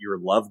resent your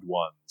loved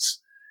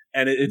ones.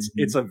 And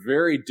it's a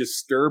very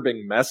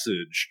disturbing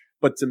message.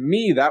 But to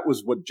me, that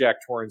was what Jack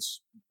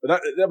Torrance,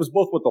 that was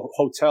both what the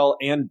hotel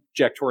and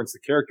Jack Torrance, the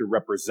character,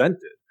 represented,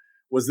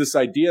 was this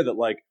idea that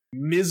like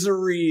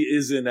misery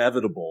is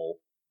inevitable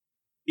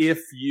if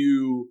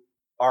you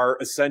are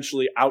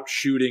essentially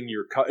outshooting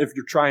if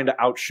you're trying to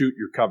outshoot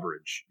your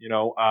coverage,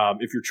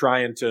 if you're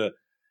trying to,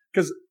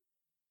 because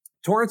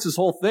Torrance's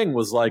whole thing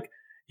was like,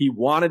 he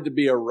wanted to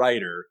be a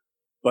writer,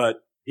 but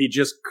he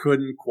just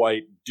couldn't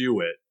quite do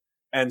it.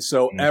 And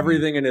so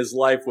everything in his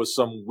life was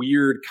some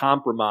weird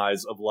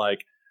compromise of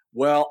like,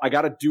 well, I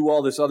got to do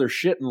all this other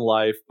shit in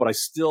life, but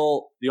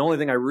the only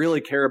thing I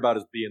really care about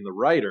is being the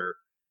writer.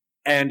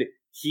 And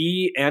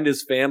he and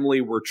his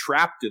family were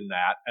trapped in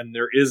that. And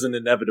there is an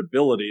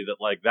inevitability that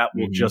like, that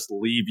will just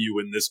leave you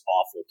in this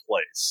awful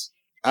place.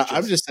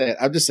 I'm just saying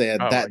I'm just saying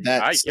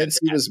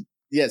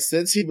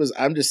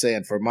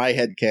for my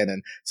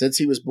headcanon, since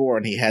he was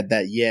born, he had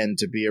that yen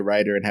to be a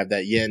writer and have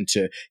that yen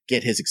to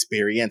get his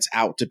experience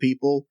out to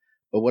people.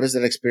 But what is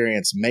that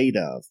experience made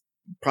of?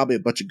 Probably a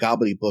bunch of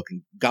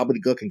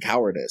gobbledygook and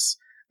cowardice.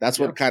 That's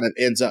what kind of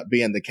ends up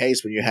being the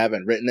case when you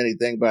haven't written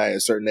anything by a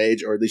certain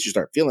age, or at least you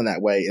start feeling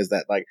that way, is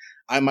that like,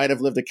 I might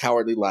have lived a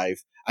cowardly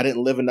life. I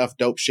didn't live enough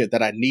dope shit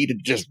that I needed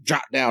to just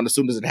drop down as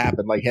soon as it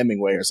happened, like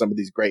Hemingway or some of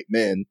these great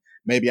men.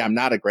 Maybe I'm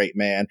not a great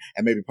man,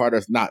 and maybe part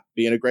of not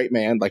being a great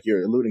man, like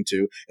you're alluding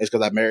to, is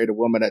because I married a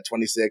woman at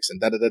 26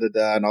 and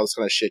da-da-da-da-da and all this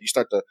kind of shit. You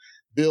start to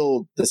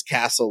build this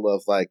castle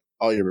of like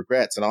all your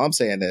regrets. And all I'm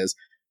saying is,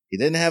 he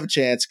didn't have a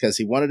chance because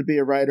he wanted to be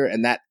a writer,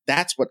 and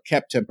that's what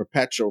kept him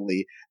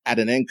perpetually at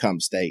an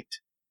income state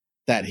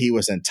that he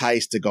was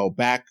enticed to go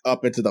back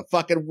up into the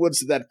fucking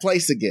woods of that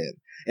place again.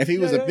 If he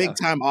was a big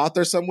time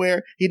author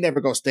somewhere, he'd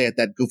never go stay at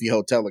that goofy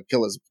hotel and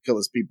kill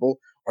his people.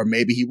 Or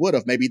maybe he would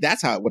have. Maybe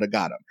that's how it would have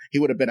got him. He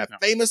would have been a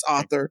famous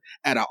author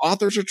at an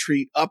author's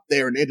retreat up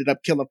there and ended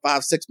up killing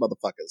 5-6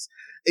 motherfuckers.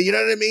 You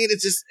know what I mean?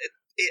 It's just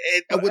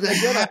it would have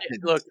happened.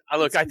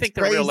 Look. I think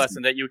the real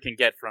lesson that you can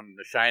get from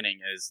The Shining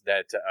is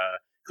that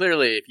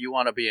clearly, if you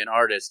want to be an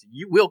artist,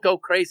 you will go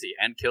crazy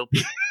and kill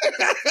people.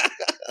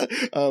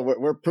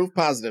 We're proof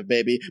positive,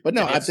 baby. But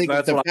no, I think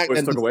that's what I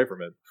always took away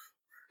from it.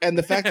 And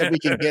the fact that we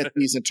can get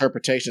these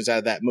interpretations out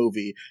of that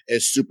movie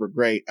is super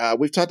great.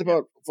 We've talked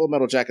about Full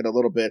Metal Jacket a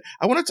little bit.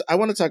 I want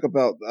to talk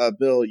about,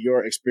 Bill,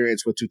 your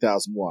experience with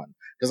 2001.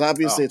 Because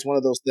obviously it's one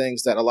of those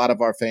things that a lot of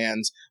our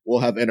fans will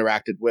have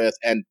interacted with.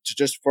 And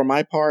just for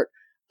my part,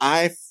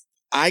 I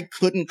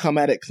couldn't come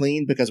at it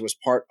clean because it was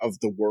part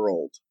of the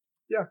world.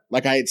 Yeah.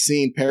 Like I had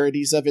seen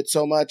parodies of it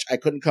so much, I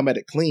couldn't come at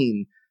it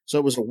clean. So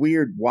it was a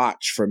weird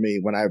watch for me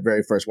when I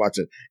very first watched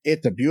it.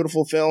 It's a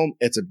beautiful film.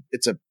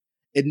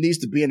 It needs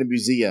to be in a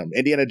museum.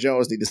 Indiana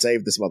Jones need to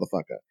save this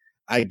motherfucker.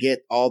 I get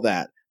all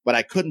that, but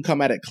I couldn't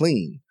come at it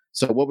clean.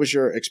 So what was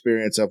your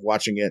experience of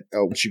watching it,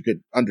 which you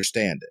could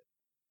understand it?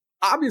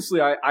 Obviously,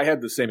 I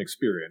had the same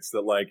experience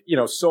that like,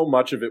 so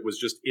much of it was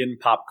just in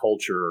pop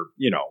culture,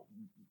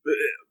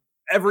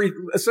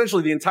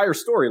 essentially the entire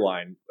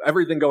storyline,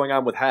 everything going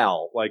on with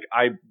Hal. Like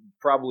I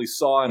probably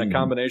saw in a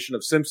combination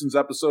of Simpsons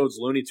episodes,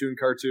 Looney Tune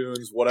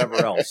cartoons, whatever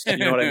else. You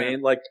know what I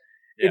mean? Like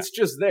it's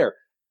just there.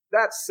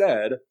 That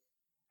said,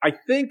 I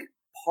think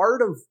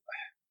part of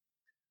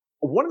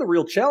one of the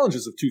real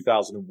challenges of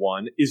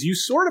 2001 is you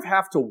sort of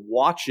have to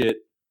watch it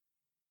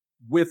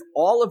with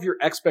all of your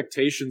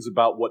expectations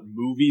about what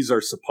movies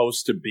are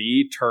supposed to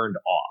be turned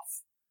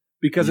off,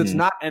 because it's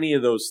not any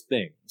of those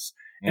things.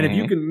 And if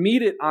you can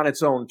meet it on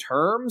its own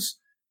terms,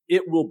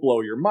 it will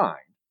blow your mind.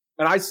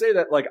 And I say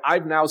that like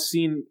I've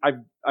seen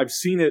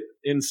it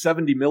in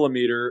 70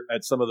 millimeter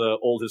at some of the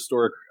old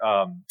historic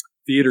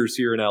theaters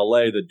here in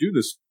LA that do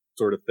this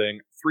sort of thing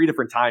 3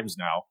 different times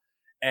now.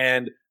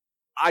 And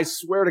I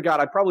swear to God,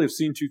 I probably have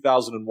seen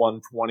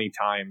 2001 20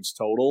 times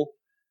total.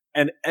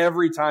 And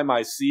every time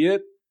I see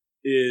it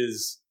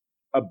is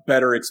a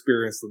better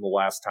experience than the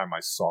last time I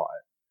saw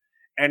it.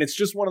 And it's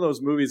just one of those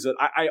movies that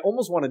I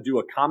almost want to do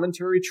a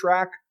commentary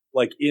track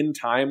like in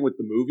time with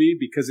the movie,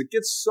 because it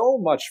gets so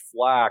much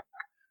flack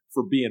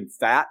for being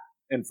fat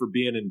and for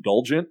being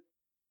indulgent.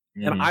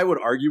 And I would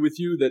argue with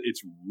you that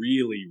it's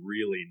really,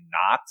 really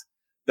not.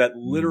 That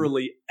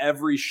literally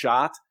every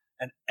shot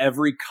and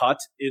every cut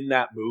in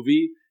that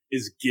movie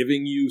is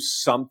giving you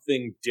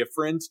something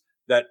different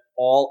that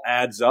all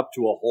adds up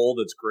to a whole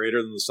that's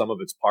greater than the sum of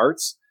its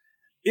parts.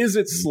 Is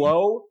it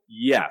slow?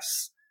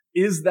 Yes.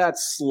 Is that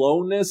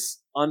slowness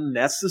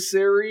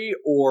unnecessary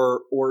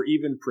or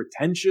even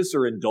pretentious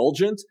or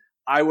indulgent?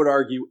 I would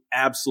argue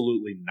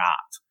absolutely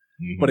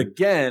not. But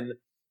again,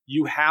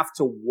 you have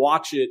to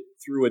watch it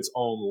through its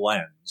own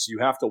lens. You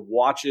have to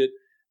watch it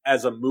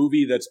as a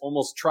movie that's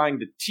almost trying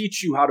to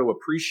teach you how to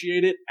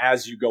appreciate it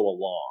as you go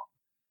along.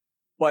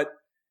 But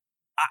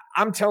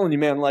I'm telling you,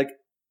 man, like,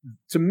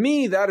 to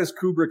me, that is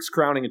Kubrick's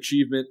crowning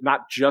achievement,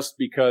 not just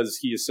because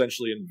he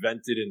essentially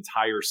invented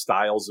entire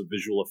styles of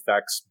visual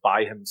effects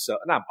by himself,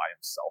 not by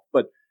himself,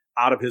 but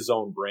out of his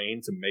own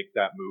brain to make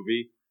that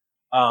movie.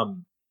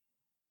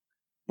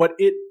 But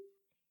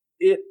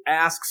it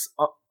asks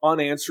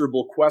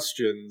unanswerable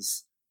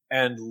questions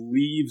and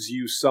leaves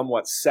you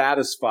somewhat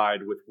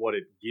satisfied with what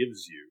it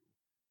gives you.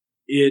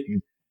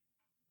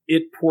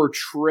 It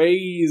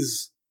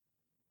portrays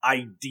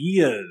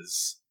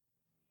ideas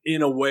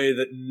in a way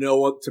that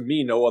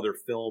no other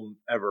film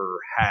ever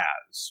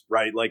has,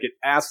 right? Like, it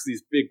asks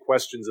these big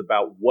questions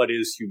about what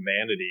is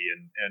humanity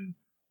and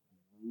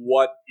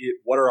what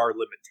are our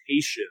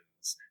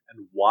limitations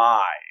and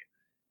why.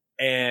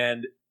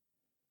 And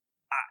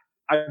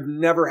I've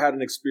never had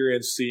an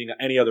experience seeing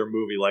any other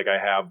movie like I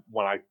have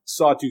when I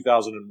saw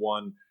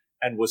 2001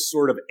 and was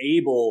sort of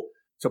able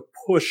to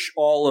push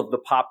all of the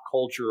pop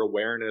culture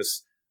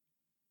awareness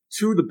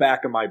to the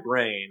back of my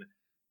brain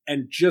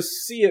and just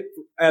see it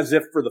as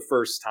if for the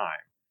first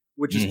time,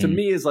 which is to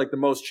me is like the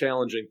most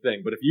challenging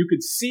thing. But if you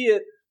could see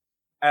it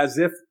as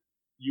if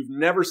you've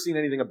never seen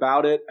anything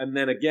about it, and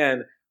then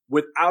again,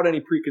 without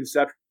any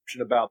preconception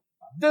about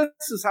this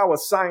is how a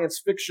science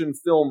fiction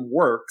film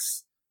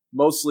works,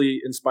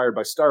 mostly inspired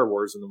by Star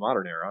Wars in the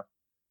modern era,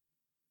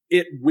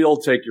 it will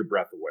take your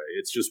breath away.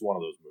 It's just one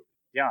of those movies.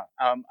 Yeah.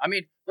 I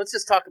mean, let's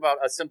just talk about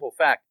a simple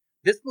fact.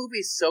 This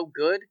movie's so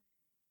good,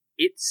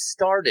 it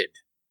started.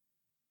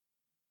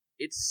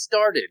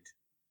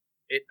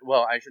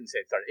 Well, I shouldn't say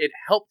it started. It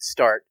helped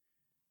start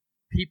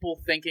people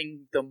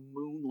thinking the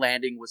moon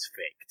landing was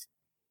faked.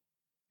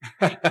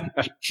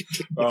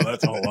 Oh,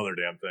 that's a whole other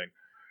damn thing.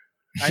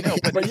 I know,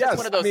 but it's just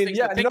one of those things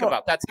to think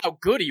about. That's how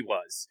good he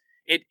was.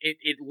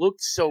 It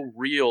looked so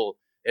real.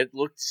 It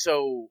looked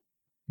so.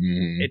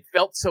 It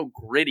felt so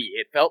gritty.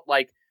 It felt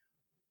like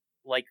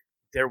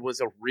there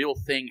was a real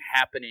thing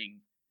happening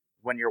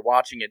when you're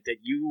watching it. That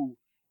you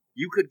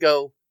could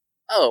go,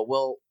 oh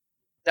well,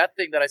 that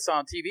thing that I saw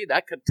on TV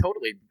that could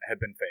totally have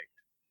been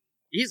faked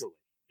easily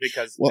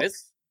because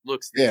this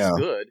looks this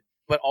good,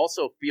 but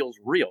also feels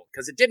real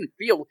because it didn't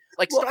feel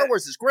like Star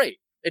Wars is great.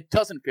 It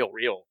doesn't feel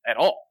real at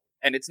all.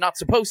 And it's not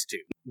supposed to.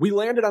 We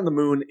landed on the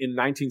moon in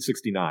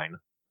 1969,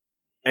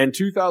 and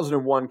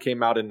 2001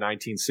 came out in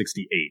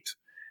 1968.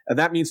 And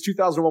that means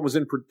 2001 was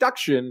in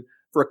production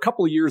for a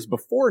couple of years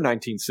before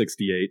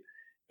 1968.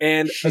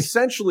 And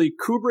essentially,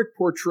 Kubrick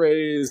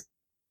portrays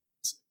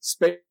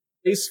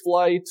space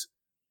flight,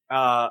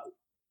 the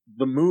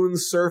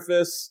moon's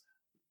surface,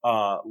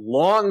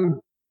 long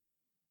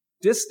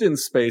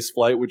distance space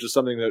flight, which is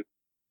something that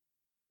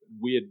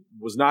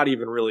was not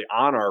even really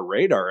on our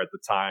radar at the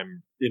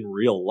time in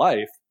real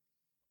life,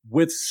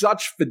 with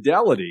such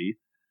fidelity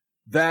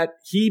that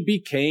he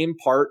became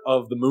part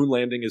of the moon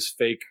landing is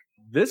fake.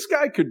 This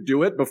guy could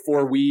do it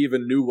before we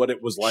even knew what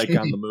it was like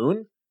on the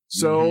moon.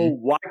 So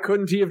why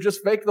couldn't he have just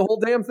faked the whole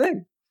damn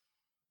thing?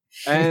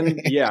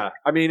 And yeah,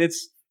 I mean,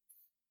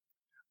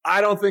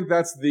 I don't think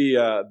that's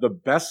the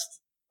best,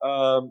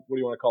 what do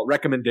you want to call it,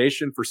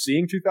 recommendation for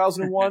seeing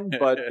 2001,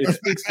 but it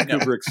speaks to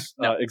Kubrick's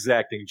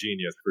exacting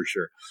genius for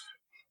sure.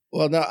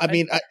 Well, no, I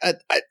mean,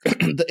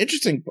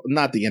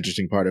 not the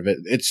interesting part of it.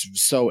 It's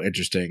so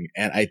interesting.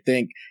 And I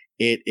think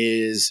it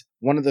is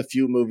one of the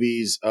few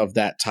movies of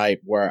that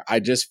type where I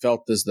just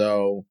felt as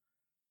though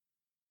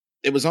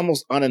it was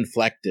almost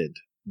uninflected.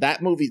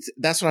 That movie,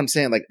 that's what I'm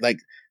saying. Like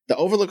the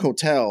Overlook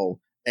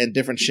Hotel and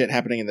different shit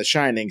happening in The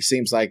Shining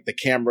seems like the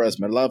camera is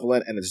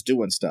malevolent and it's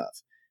doing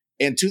stuff.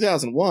 In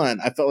 2001,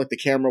 I felt like the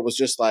camera was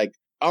just like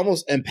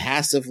almost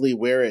impassively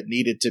where it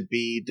needed to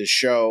be to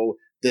show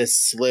this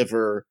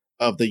sliver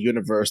of the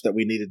universe that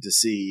we needed to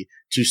see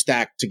to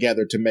stack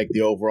together to make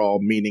the overall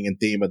meaning and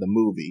theme of the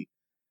movie.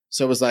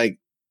 So it was like,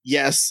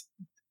 yes,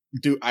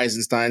 do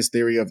Eisenstein's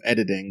theory of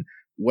editing,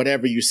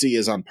 whatever you see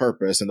is on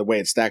purpose and the way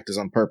it's stacked is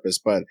on purpose.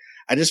 But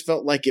I just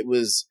felt like it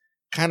was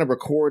kind of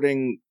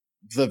recording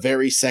the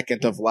very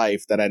second of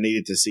life that I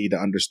needed to see to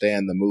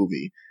understand the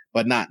movie,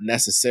 but not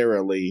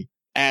necessarily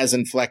as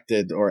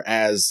inflected or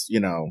as,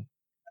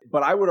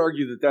 But I would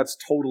argue that that's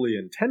totally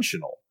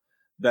intentional.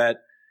 That,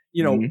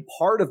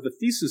 part of the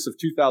thesis of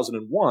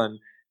 2001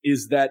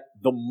 is that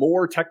the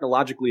more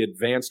technologically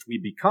advanced we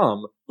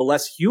become, the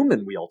less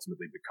human we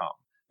ultimately become.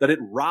 That it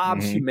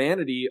robs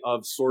humanity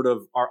of sort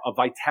of a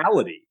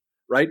vitality,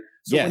 right?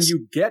 So when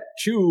you get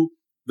to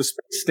the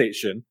space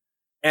station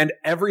and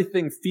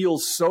everything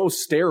feels so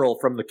sterile,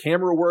 from the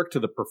camera work to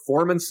the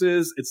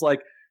performances, it's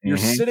like you're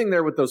sitting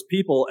there with those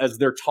people as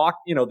they're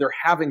they're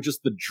having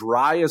just the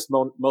driest,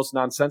 most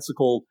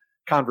nonsensical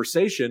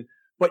conversation,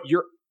 but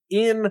you're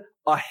in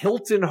a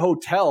Hilton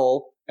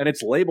hotel and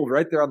it's labeled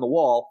right there on the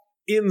wall,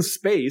 in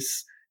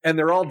space, and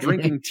they're all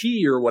drinking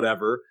tea or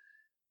whatever.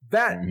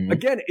 That,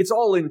 again, it's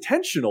all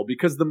intentional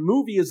because the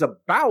movie is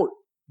about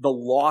the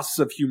loss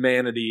of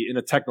humanity in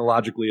a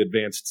technologically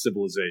advanced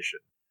civilization.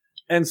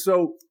 And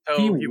so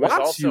he was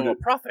also a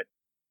prophet.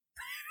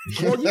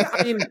 Well, yeah,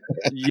 I mean,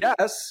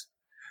 yes.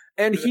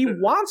 And he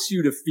wants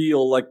you to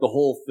feel like the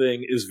whole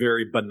thing is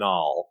very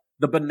banal.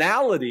 The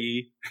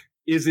banality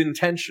is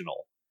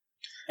intentional.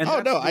 And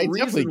I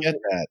definitely get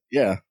that.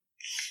 Yeah.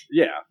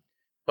 Yeah.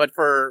 But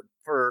for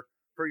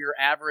your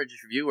average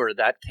viewer,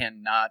 that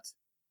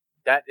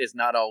is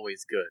not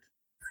always good.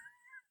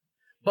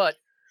 But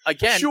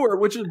again, sure,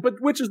 which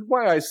is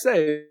why I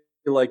say,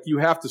 like, you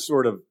have to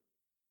sort of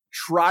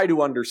try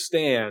to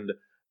understand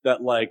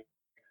that like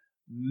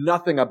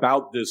nothing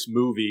about this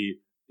movie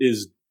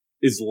is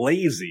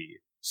lazy.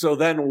 So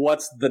then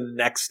what's the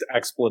next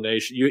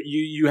explanation?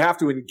 You have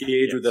to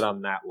engage with it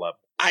on that level.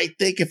 I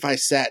think if I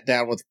sat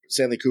down with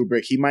Stanley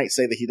Kubrick, he might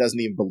say that he doesn't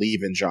even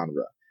believe in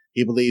genre.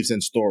 He believes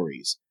in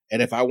stories.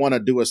 And if I want to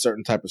do a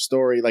certain type of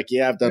story, like,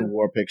 yeah, I've done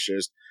war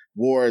pictures,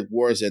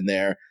 war's in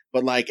there,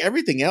 but like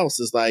everything else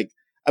is like,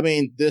 I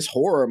mean, this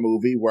horror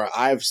movie where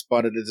I've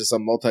spun it into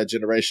some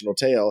multi-generational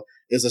tale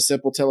is a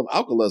simple tale of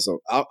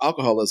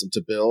alcoholism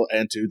to Bill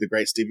and to the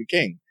great Stephen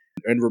King,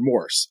 and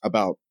remorse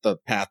about the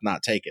path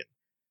not taken.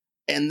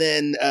 And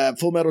then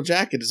Full Metal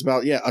Jacket is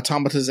about,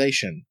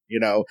 automatization.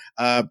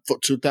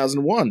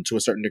 2001, to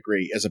a certain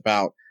degree, is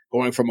about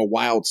going from a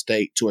wild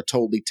state to a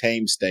totally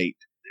tame state.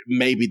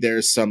 Maybe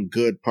there's some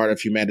good part of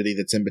humanity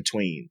that's in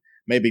between.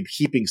 Maybe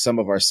keeping some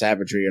of our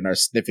savagery and our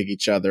sniffing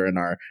each other and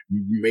our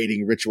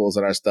mating rituals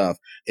and our stuff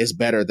is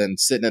better than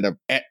sitting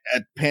at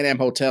Pan Am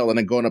Hotel and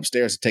then going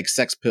upstairs to take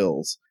sex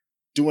pills,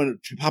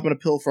 popping a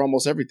pill for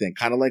almost everything,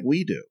 kind of like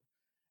we do.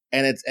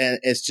 And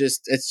it's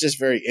just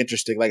very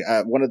interesting. Like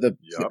one of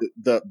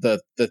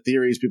the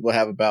theories people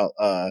have about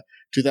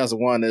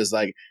 2001 is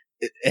like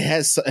it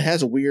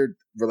has a weird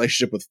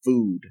relationship with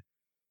food,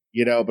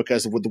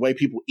 because with the way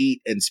people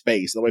eat in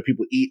space, the way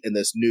people eat in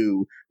this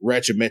new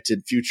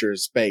regimented future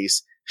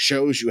space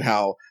shows you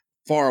how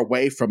far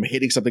away from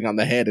hitting something on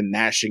the head and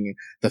gnashing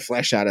the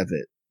flesh out of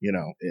it,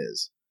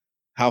 is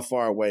how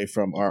far away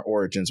from our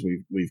origins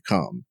we've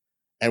come.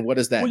 And what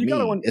does that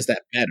mean? Is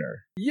that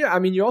better? Yeah, I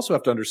mean, you also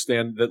have to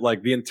understand that,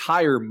 like, the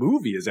entire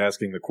movie is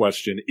asking the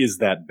question, is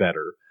that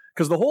better?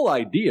 Because the whole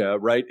idea,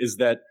 right, is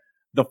that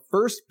the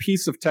first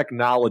piece of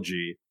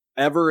technology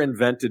ever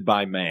invented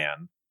by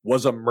man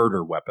was a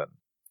murder weapon.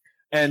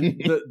 And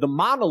the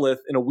monolith,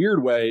 in a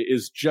weird way,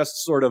 is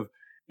just sort of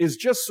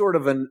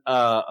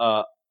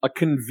a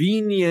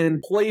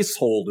convenient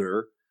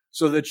placeholder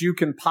so that you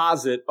can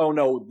posit, oh,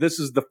 no, this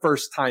is the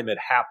first time it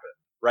happened,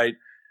 right?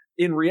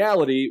 In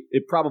reality,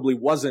 it probably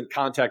wasn't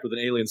contact with an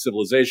alien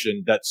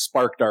civilization that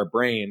sparked our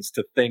brains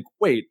to think,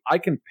 wait, I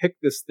can pick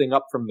this thing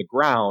up from the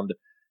ground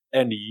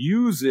and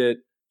use it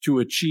to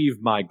achieve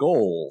my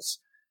goals.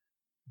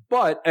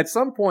 But at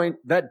some point,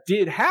 that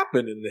did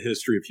happen in the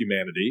history of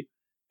humanity.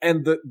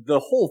 And the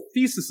whole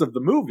thesis of the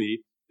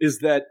movie is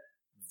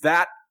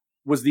that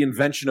was the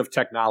invention of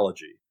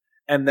technology,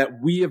 and that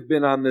we have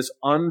been on this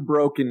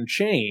unbroken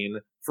chain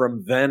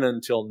from then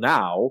until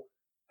now,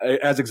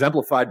 as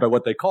exemplified by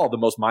what they call the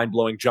most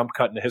mind-blowing jump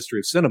cut in the history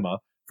of cinema,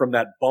 from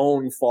that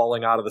bone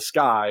falling out of the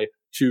sky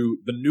to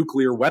the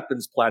nuclear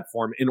weapons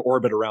platform in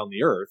orbit around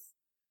the Earth.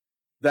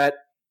 That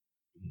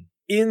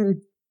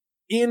in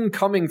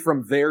coming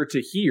from there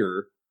to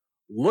here,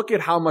 look at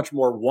how much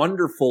more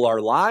wonderful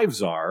our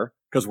lives are,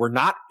 because we're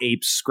not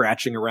apes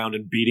scratching around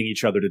and beating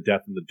each other to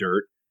death in the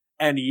dirt.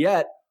 And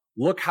yet,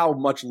 look how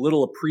much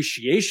little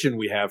appreciation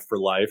we have for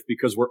life,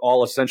 because we're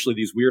all essentially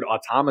these weird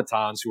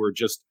automatons who are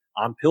just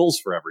on pills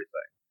for everything.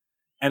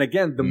 And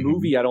again, the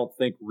movie, I don't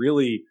think,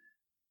 really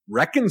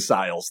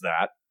reconciles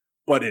that,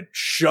 but it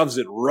shoves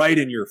it right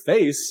in your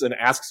face and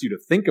asks you to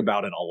think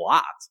about it a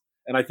lot.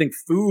 And I think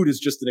food is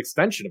just an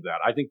extension of that.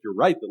 I think you're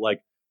right that, like,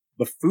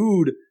 the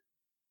food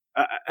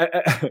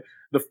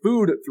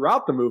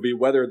throughout the movie,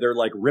 whether they're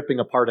like ripping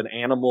apart an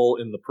animal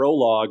in the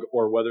prologue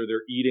or whether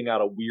they're eating out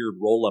of weird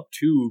roll-up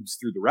tubes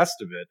through the rest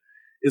of it,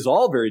 is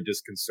all very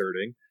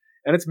disconcerting.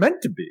 And it's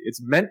meant to be.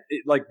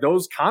 Like,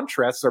 those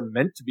contrasts are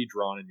meant to be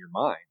drawn in your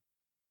mind.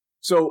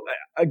 So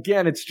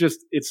again,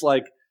 it's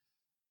like,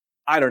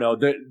 I don't know.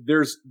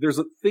 There's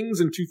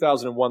things in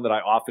 2001 that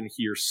I often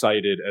hear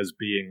cited as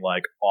being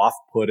like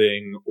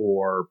off-putting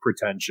or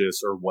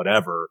pretentious or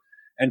whatever.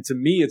 And to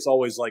me, it's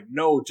always like,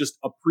 no, just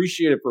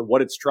appreciate it for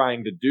what it's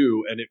trying to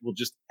do, and it will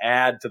just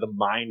add to the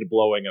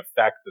mind-blowing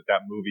effect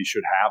that movie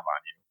should have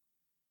on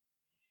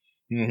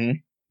you. Mm-hmm.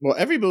 Well,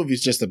 every movie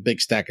is just a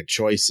big stack of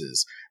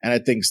choices. And I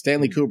think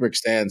Stanley Kubrick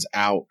stands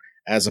out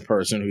as a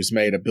person who's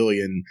made a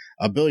billion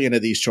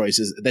of these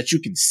choices that you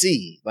can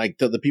see. Like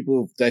the people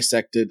who've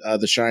dissected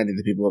The Shining,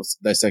 the people who've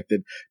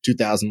dissected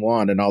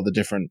 2001 and all the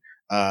different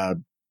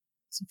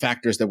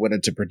factors that went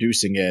into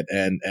producing it.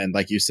 And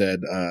like you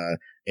said,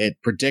 it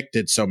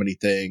predicted so many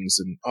things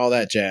and all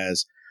that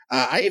jazz.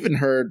 I even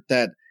heard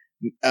that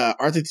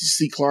Arthur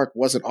C. Clarke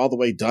wasn't all the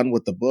way done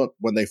with the book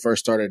when they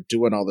first started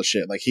doing all the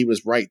shit. Like, he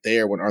was right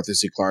there when Arthur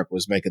C. Clarke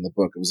was making the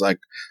book. It was like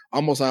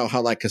almost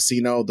how like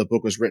Casino, the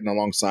book was written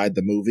alongside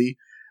the movie.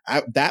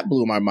 That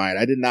blew my mind.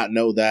 I did not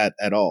know that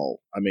at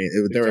all. I mean,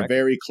 they were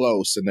very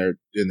close in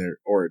their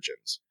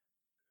origins.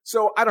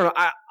 So I don't know.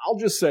 I'll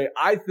just say,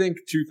 I think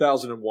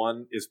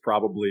 2001 is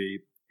probably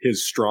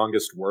his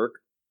strongest work.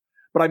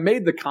 But I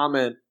made the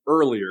comment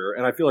earlier,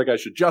 and I feel like I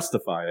should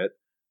justify it,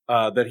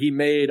 that he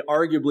made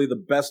arguably the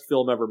best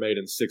film ever made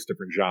in 6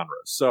 different genres.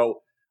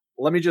 So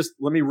let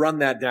me run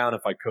that down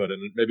if I could,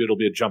 and maybe it'll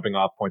be a jumping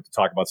off point to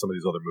talk about some of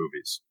these other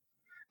movies.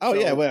 Oh,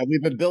 yeah, well,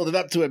 we've been building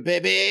up to it,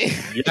 baby.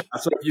 Yeah,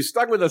 so if you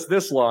stuck with us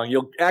this long,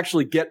 you'll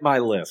actually get my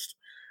list.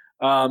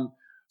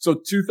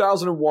 So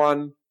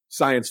 2001,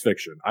 Science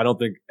fiction. I don't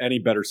think any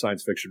better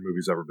science fiction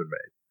movie's ever been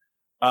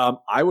made.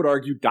 I would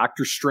argue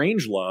Doctor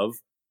Strangelove,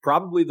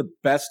 probably the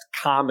best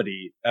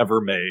comedy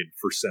ever made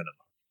for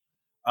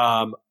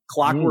cinema.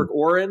 Clockwork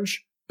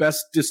Orange,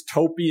 best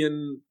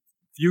dystopian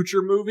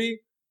future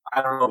movie.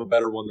 I don't know of a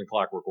better one than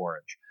Clockwork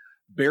Orange.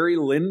 Barry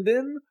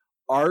Lyndon,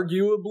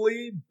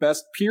 arguably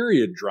best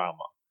period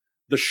drama.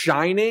 The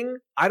Shining,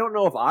 I don't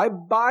know if I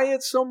buy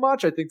it so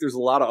much. I think there's a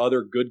lot of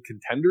other good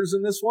contenders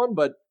in this one,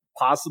 but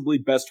possibly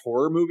best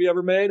horror movie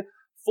ever made.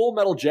 Full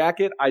Metal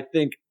Jacket, I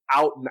think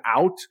out and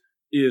out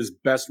is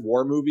best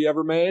war movie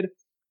ever made.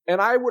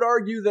 And I would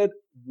argue that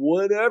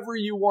whatever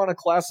you want to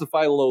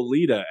classify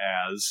Lolita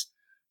as,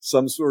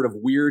 some sort of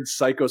weird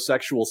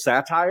psychosexual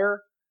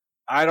satire,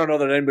 I don't know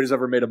that anybody's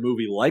ever made a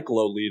movie like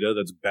Lolita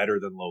that's better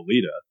than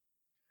Lolita.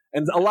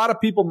 And a lot of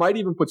people might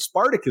even put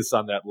Spartacus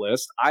on that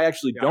list. I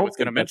actually don't. I was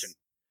going to mention.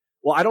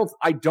 Well,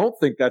 I don't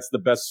think that's the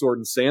best sword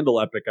and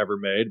sandal epic ever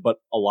made, but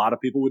a lot of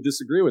people would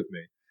disagree with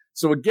me.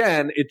 So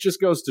again, it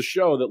just goes to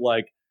show that,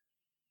 like,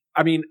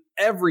 I mean,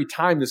 every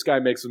time this guy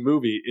makes a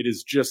movie,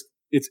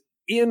 it's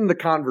in the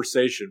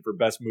conversation for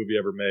best movie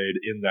ever made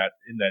in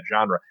that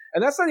genre.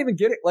 And that's not even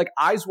getting, like,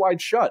 Eyes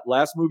Wide Shut,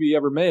 last movie he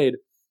ever made.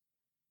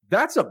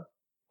 That's a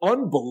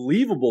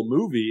unbelievable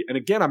movie. And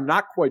again, I'm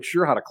not quite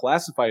sure how to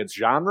classify its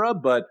genre,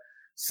 but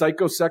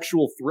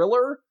psychosexual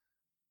thriller,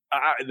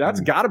 that's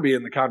got to be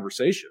in the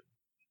conversation.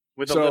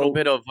 With a little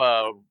bit of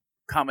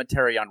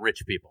commentary on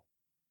rich people.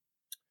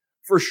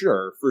 For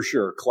sure.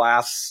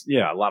 Class,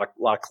 yeah, a lot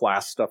of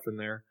class stuff in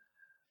there.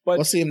 But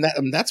well, see,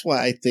 that's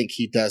why I think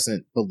he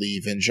doesn't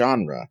believe in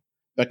genre.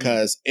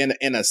 Because in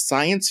a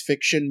science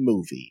fiction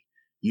movie,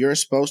 you're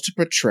supposed to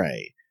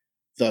portray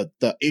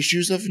the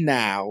issues of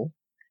now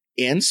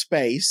in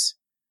space,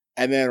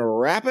 and then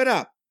wrap it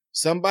up.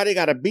 Somebody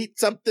got to beat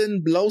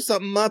something, blow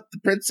something up. The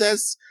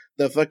princess,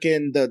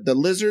 the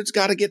lizards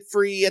got to get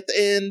free at the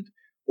end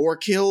or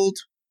killed,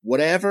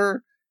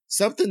 whatever.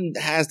 Something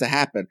has to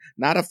happen.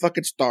 Not a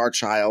fucking Star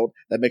Child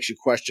that makes you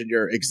question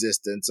your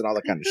existence and all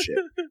that kind of shit.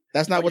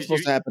 That's not what's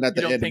supposed to happen at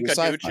the end. You don't think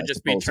a dude should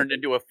just be turned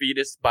into a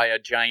fetus by a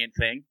giant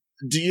thing?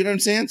 Do you know what I'm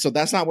saying? So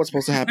that's not what's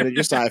supposed to happen in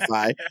your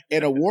sci-fi.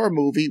 In a war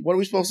movie, what are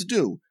we supposed to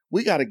do?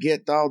 We got to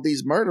get all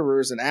these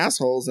murderers and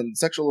assholes and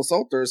sexual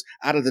assaulters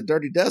out of the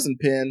Dirty Dozen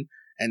pen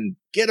and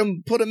get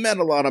them, put a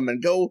medal on them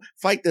and go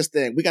fight this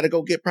thing. We got to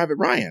go get Private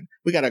Ryan.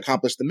 We got to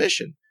accomplish the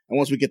mission. And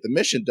once we get the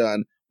mission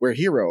done, we're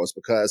heroes,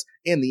 because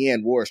in the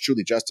end, war is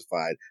truly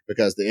justified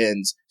because the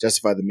ends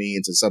justify the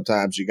means. And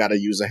sometimes you got to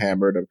use a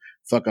hammer to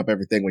fuck up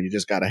everything when you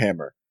just got a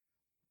hammer.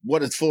 What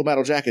does Full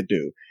Metal Jacket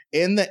do?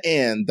 In the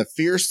end, the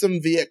fearsome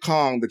Viet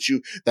Cong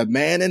the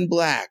man in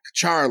black,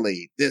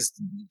 Charlie, this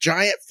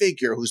giant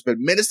figure who's been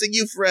menacing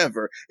you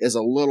forever, is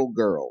a little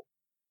girl.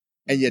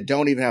 And you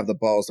don't even have the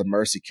balls to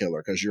mercy kill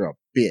her because you're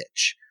a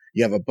bitch.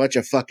 You have a bunch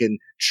of fucking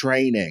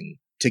training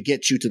to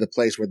get you to the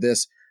place where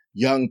this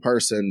young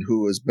person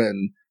who has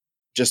been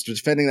just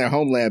defending their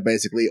homeland,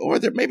 basically, or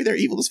maybe they're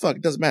evil as fuck.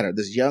 It doesn't matter.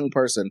 This young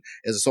person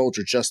is a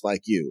soldier just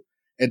like you,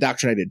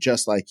 indoctrinated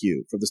just like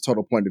you from this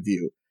total point of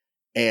view,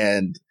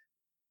 and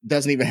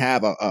doesn't even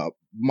have a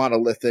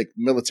monolithic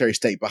military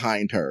state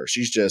behind her.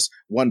 She's just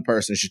one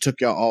person. She took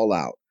y'all all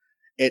out.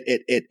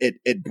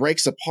 It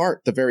breaks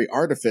apart the very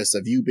artifice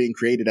of you being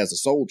created as a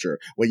soldier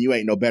when you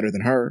ain't no better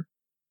than her.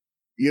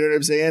 You know what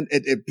I'm saying?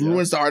 It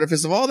ruins the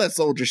artifice of all that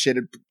soldier shit.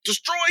 It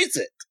destroys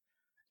it.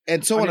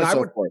 And so on and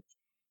so forth.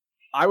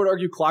 I would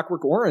argue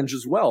Clockwork Orange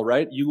as well,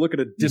 right? You look at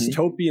a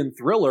dystopian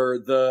thriller,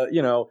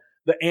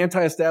 the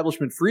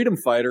anti-establishment freedom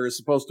fighter is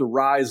supposed to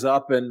rise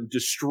up and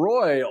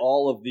destroy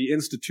all of the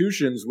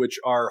institutions which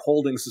are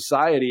holding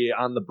society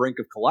on the brink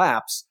of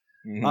collapse.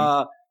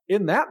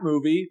 In that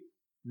movie,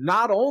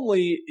 not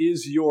only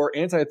is your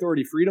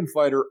anti-authority freedom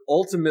fighter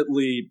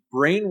ultimately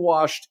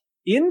brainwashed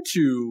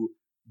into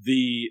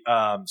the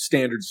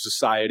standards of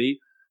society,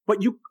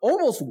 but you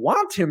almost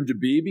want him to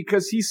be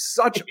because he's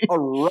such a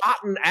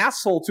rotten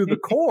asshole to the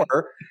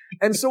core.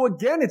 And so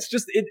again, it's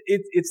just,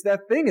 it's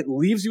that thing. It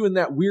leaves you in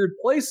that weird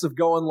place of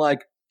going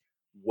like,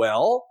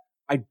 well,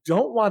 I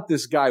don't want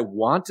this guy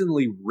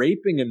wantonly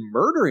raping and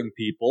murdering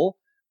people,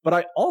 but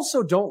I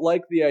also don't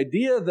like the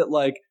idea that,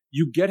 like,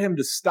 you get him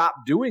to stop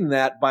doing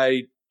that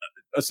by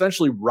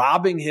essentially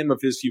robbing him of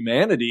his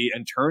humanity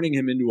and turning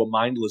him into a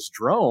mindless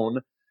drone.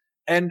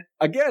 And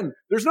again,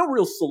 there's no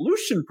real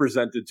solution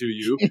presented to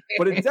you,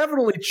 but it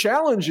definitely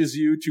challenges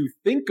you to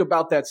think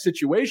about that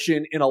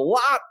situation in a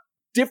lot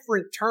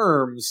different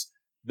terms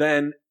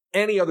than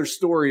any other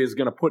story is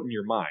going to put in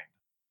your mind.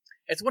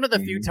 It's one of the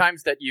few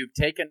times that you've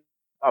taken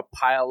a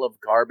pile of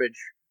garbage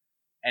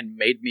and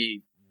made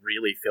me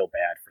really feel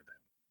bad for them.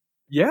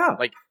 Yeah.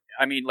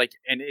 And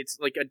it's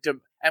like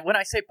and when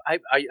I say, I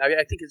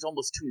think it's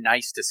almost too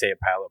nice to say a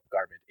pile of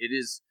garbage. It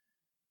is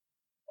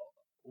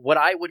what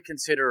I would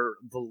consider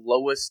the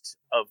lowest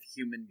of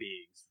human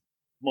beings.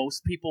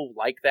 Most people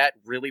like that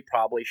really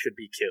probably should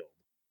be killed.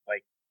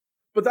 Like,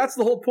 But that's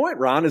the whole point,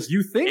 Ron, is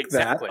you think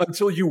Exactly. that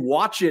until you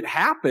watch it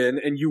happen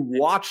and you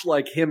watch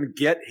like him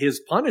get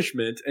his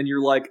punishment and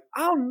you're like,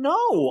 oh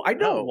no, I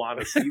don't want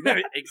to see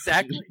that.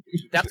 Exactly.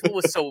 That's what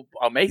was so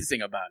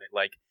amazing about it.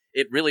 Like,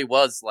 it really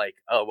was like,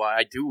 oh, well,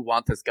 I do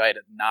want this guy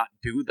to not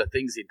do the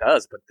things he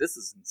does, but this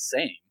is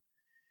insane.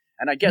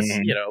 And I guess,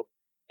 you know,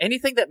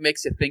 anything that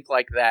makes you think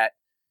like that,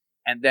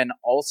 and then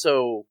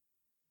also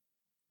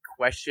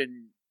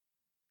question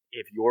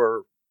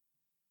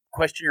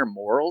your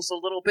morals a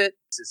little bit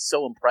is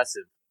so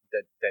impressive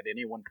that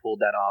anyone pulled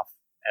that off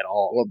at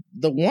all. Well,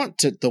 the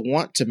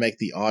want to make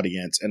the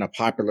audience in a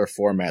popular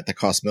format that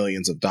costs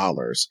millions of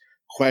dollars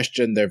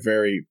question their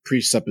very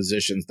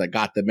presuppositions that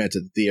got them into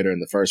the theater in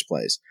the first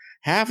place.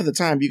 Half of the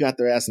time you got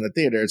their ass in the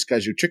theater, it's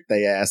because you tricked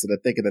their ass into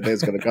thinking that they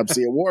was going to come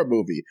see a war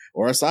movie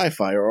or a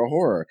sci-fi or a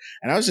horror.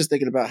 And I was just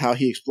thinking about how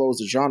he explores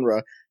the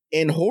genre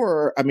in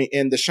horror. I mean,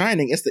 in The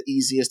Shining, it's the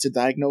easiest to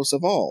diagnose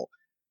of all.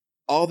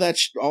 All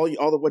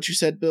of what you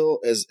said, Bill,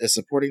 is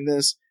supporting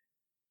this.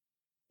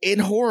 In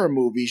horror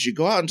movies, you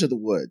go out into the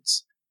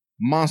woods,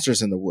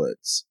 monsters in the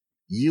woods.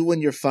 You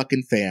and your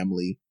fucking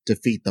family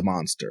defeat the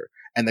monster.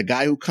 And the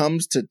guy who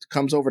comes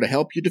over to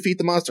help you defeat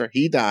the monster,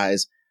 he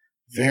dies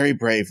very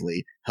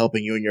bravely,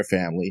 helping you and your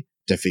family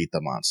defeat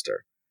the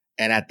monster.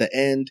 And at the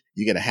end,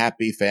 you get a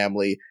happy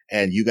family,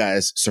 and you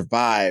guys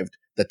survived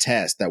the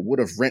test that would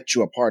have rent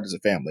you apart as a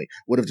family,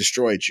 would have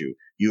destroyed you.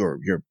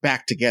 You're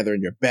back together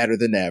and you're better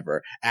than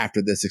ever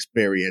after this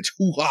experience.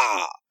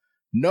 Hoo-ha!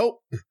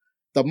 Nope.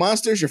 The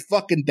monster's your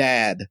fucking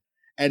dad.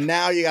 And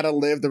now you gotta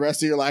live the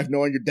rest of your life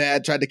knowing your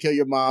dad tried to kill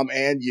your mom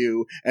and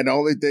you, and the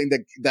only thing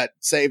that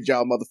saved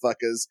y'all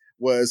motherfuckers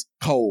was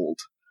cold.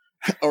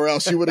 Or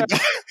else you would have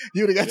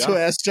got your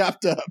ass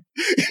chopped up.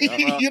 You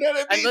know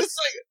what I mean? It's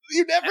like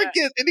you never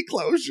get any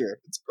closure.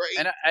 It's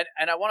great.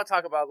 And I want to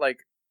talk about like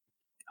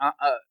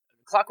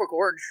Clockwork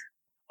Orange.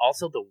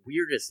 Also, the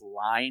weirdest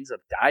lines of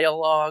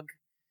dialogue.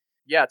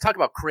 Yeah, talk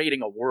about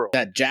creating a world.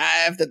 That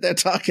jive that they're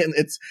talking,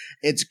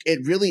 it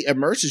really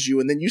immerses you,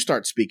 and then you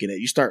start speaking it.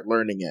 You start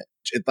learning it.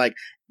 It like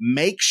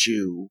makes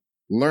you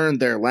learn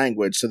their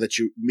language so that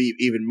you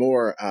even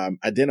more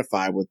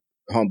identify with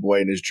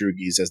Homeboy and his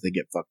droogies as they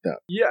get fucked up.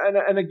 Yeah,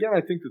 and again,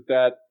 I think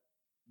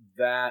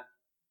that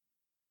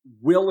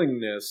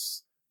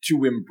willingness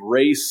to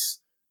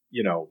embrace,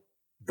 you know,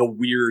 the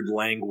weird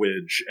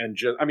language and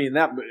just, I mean,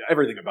 that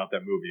everything about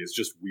that movie is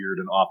just weird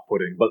and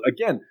off-putting. But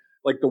again,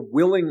 like the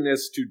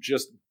willingness to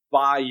just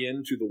buy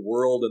into the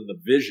world and the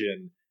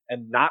vision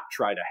and not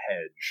try to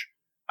hedge.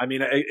 I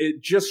mean,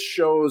 it just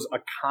shows a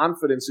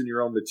confidence in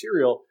your own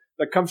material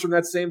that comes from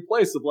that same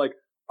place of like,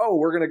 oh,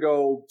 we're going to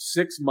go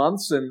 6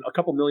 months and a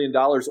couple $1 million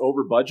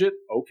over budget.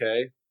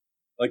 Okay.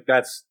 Like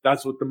that's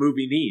what the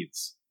movie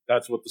needs.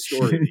 That's what the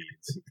story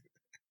needs.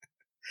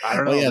 I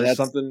don't know. Yeah, there's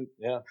something.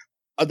 Yeah.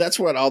 That's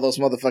where all those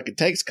motherfucking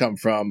takes come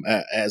from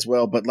as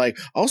well. But like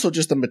also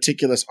just the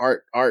meticulous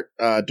art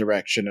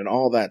direction and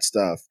all that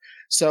stuff.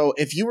 So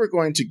if you were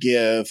going to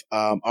give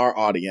our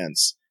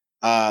audience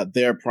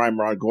their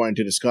primer on going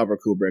to discover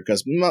Kubrick,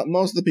 because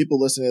most of the people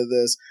listening to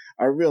this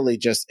are really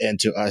just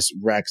into us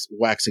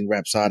waxing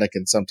rhapsodic,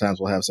 and sometimes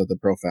we'll have something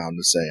profound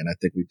to say. And I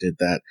think we did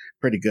that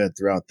pretty good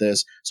throughout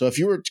this. So if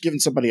you were giving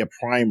somebody a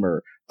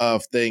primer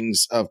of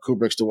things of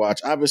Kubrick's to watch,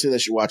 obviously they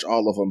should watch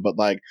all of them. But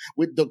like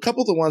with the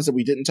couple of the ones that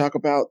we didn't talk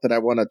about that I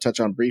want to touch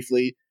on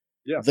briefly,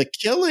 The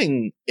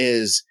Killing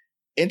is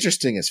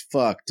interesting as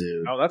fuck,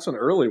 dude. Oh, that's an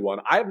early one.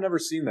 I have never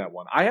seen that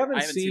one. I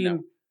haven't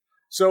seen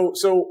so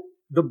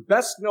the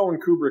best known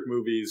Kubrick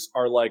movies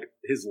are like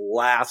his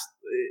last,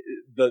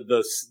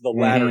 the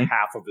latter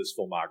half of his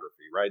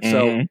filmography, right?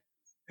 So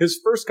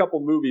his first couple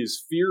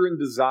movies, Fear and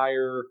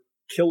Desire,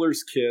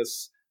 Killer's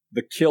Kiss,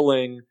 The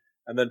Killing,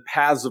 and then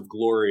Paths of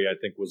Glory, I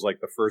think was like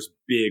the first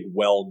big,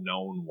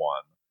 well-known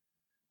one.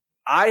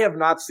 I have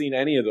not seen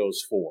any of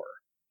those four,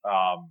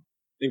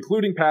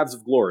 including Paths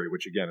of Glory,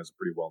 which again is a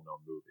pretty well-known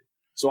movie.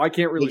 So I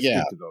can't really speak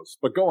to those.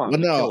 But go on. Well,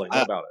 The Killing,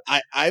 what about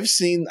it? I've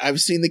seen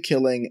The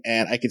Killing,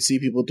 and I could see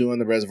people doing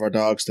the Reservoir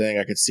Dogs thing.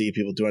 I could see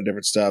people doing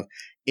different stuff.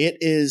 It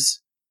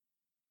is,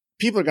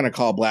 people are going to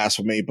call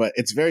blasphemy, but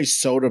it's very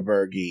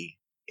Soderbergh-y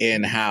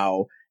in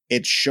how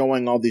it's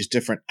showing all these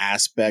different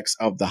aspects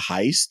of the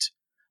heist,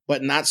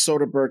 but not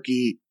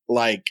Soderbergh-y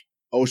like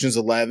Ocean's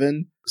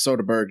 11,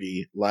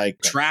 Soderbergh-y like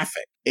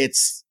Traffic. It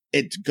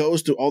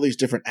goes through all these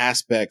different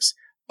aspects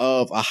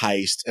of a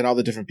heist and all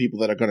the different people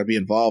that are going to be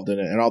involved in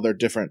it and all their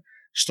different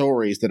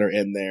stories that are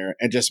in there,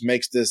 and just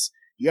makes this,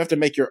 you have to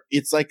make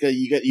it's like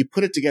you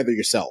put it together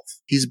yourself.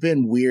 He's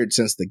been weird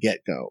since the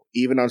get-go,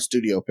 even on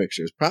studio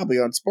pictures, probably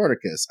on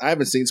Spartacus. I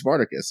haven't seen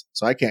Spartacus,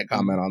 so I can't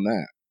comment on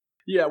that.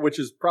 Yeah, which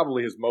is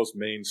probably his most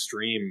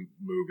mainstream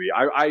movie.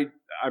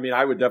 I mean,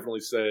 I would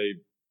definitely say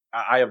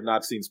I have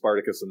not seen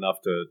Spartacus enough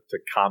to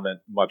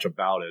comment much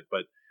about it,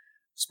 but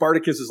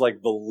Spartacus is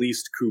like the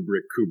least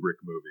Kubrick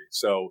movie.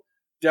 So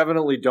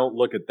definitely don't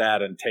look at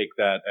that and take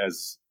that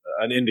as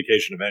an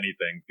indication of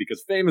anything,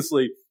 because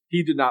famously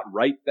he did not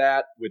write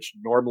that, which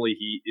normally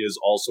he is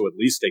also at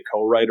least a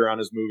co-writer on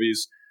his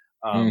movies.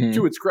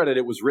 To its credit,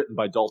 it was written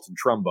by Dalton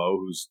Trumbo,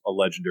 who's a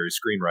legendary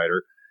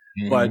screenwriter.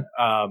 But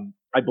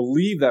I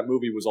believe that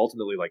movie was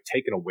ultimately like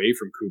taken away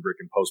from Kubrick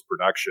in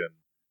post-production,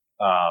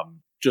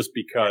 just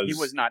because he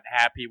was not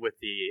happy with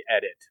the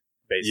edit.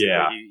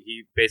 Basically,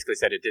 he basically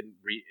said it didn't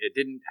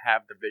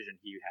have the vision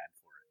he had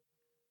for it.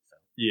 So.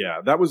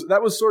 Yeah, that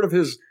was sort of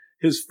his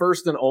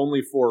first and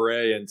only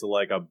foray into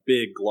like a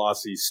big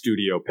glossy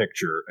studio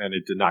picture, and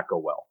it did not go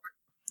well.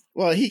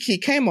 Well, he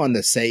came on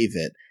to save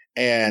it,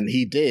 and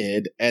he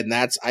did, and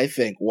that's, I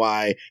think,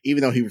 why,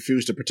 even though he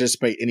refused to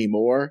participate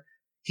anymore,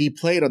 he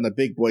played on the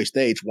big boy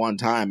stage one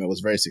time and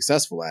was very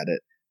successful at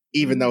it.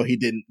 Even though he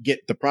didn't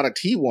get the product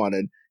he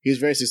wanted, he was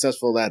very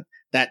successful that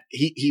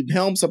he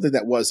helmed something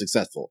that was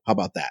successful. How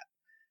about that?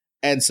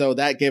 And so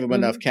that gave him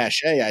enough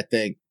cachet, I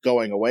think,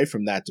 going away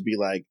from that to be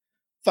like,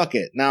 fuck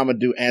it. Now I'm going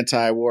to do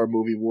anti-war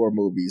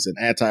movies and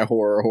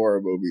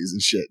anti-horror movies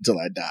and shit until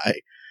I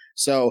die.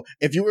 So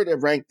if you were to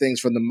rank things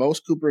from the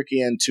most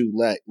Kubrickian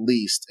to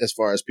least, as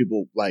far as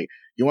people like,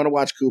 you want to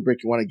watch Kubrick,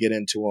 you want to get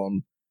into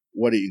him,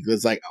 what do you,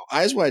 it's like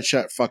Eyes Wide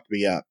Shut fucked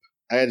me up.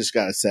 I just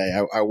got to say,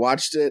 I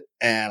watched it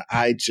and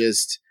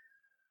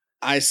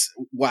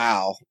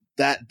wow,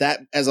 that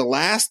as a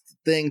last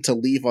thing to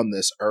leave on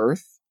this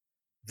earth,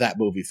 that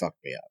movie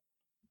fucked me up.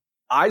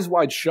 Eyes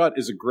Wide Shut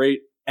is a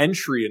great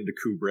entry into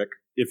Kubrick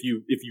if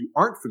you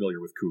aren't familiar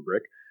with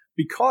Kubrick,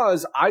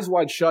 because Eyes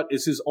Wide Shut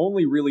is his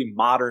only really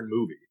modern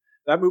movie.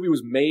 That movie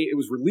was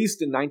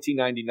released in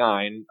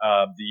 1999,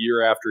 the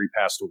year after he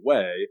passed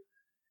away.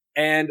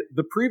 And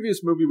the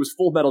previous movie was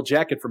Full Metal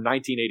Jacket from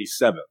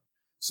 1987.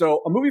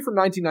 So a movie from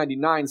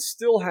 1999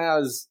 still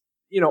has,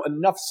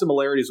 enough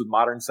similarities with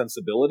modern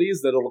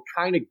sensibilities that it'll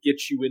kind of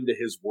get you into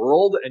his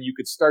world, and you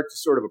could start to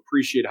sort of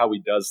appreciate how he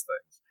does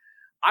things.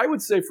 I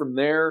would say from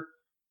there,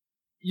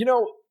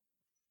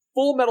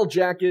 Full Metal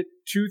Jacket,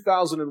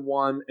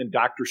 2001, and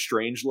Dr.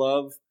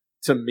 Strangelove,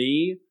 to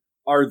me,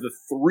 are the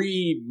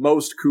three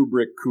most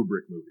Kubrick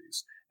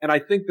movies. And I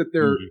think that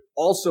they're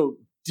also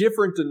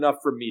different enough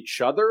from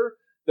each other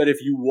that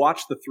if you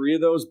watch the three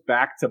of those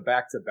back to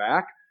back to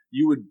back,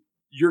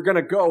 you're going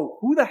to go,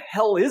 who the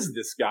hell is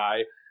this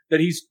guy that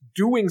he's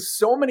doing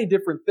so many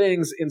different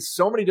things in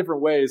so many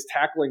different ways,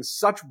 tackling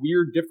such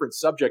weird different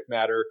subject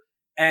matter,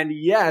 and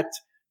yet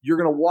you're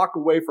going to walk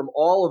away from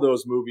all of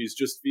those movies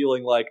just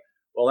feeling like,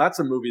 well, that's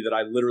a movie that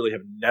I literally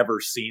have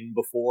never seen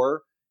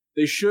before.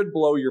 They should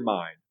blow your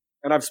mind.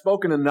 And I've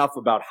spoken enough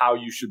about how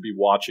you should be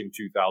watching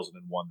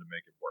 2001 to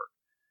make it work.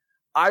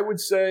 I would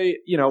say,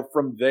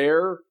 from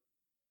there,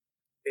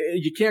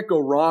 you can't go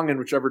wrong in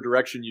whichever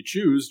direction you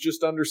choose.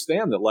 Just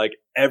understand that, like,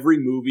 every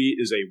movie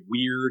is a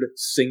weird,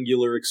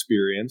 singular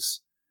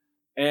experience.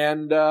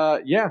 And,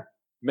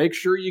 make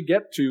sure you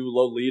get to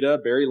Lolita,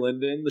 Barry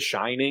Lyndon, The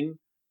Shining.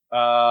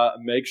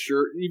 Make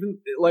sure, even,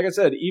 like I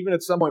said, even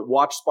at some point,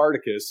 watch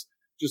Spartacus.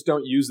 Just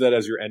don't use that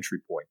as your entry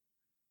point.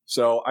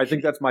 So I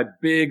think that's my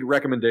big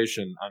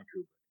recommendation on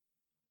Kubrick.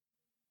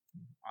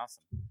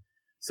 Awesome.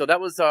 So that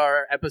was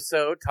our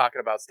episode talking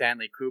about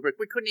Stanley Kubrick.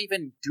 We couldn't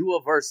even do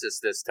a versus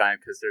this time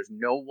because there's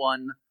no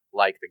one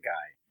like the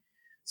guy.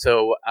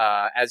 So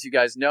as you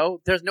guys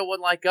know, there's no one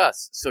like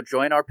us. So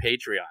join our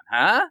Patreon,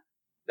 huh?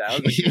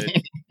 That was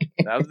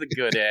a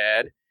good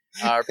ad.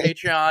 Our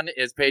Patreon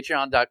is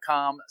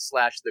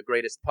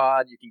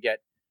patreon.com/thegreatestpod. You can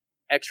get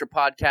extra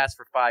podcasts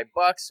for $5,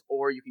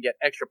 or you can get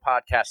extra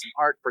podcasts and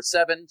art for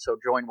 $7. So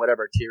join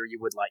whatever tier you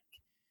would like.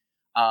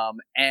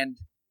 And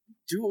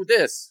do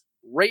this.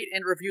 Rate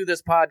and review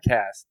this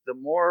podcast. The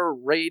more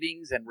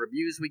ratings and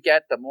reviews we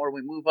get, the more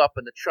we move up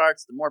in the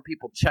charts, the more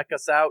people check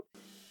us out,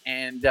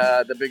 and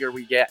the bigger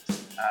we get,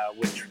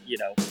 which, we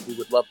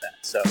would love that.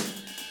 So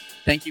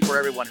thank you for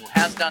everyone who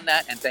has done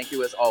that, and thank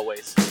you as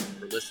always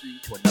for listening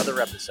to another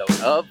episode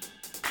of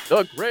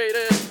The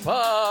Greatest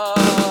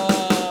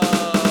Pod.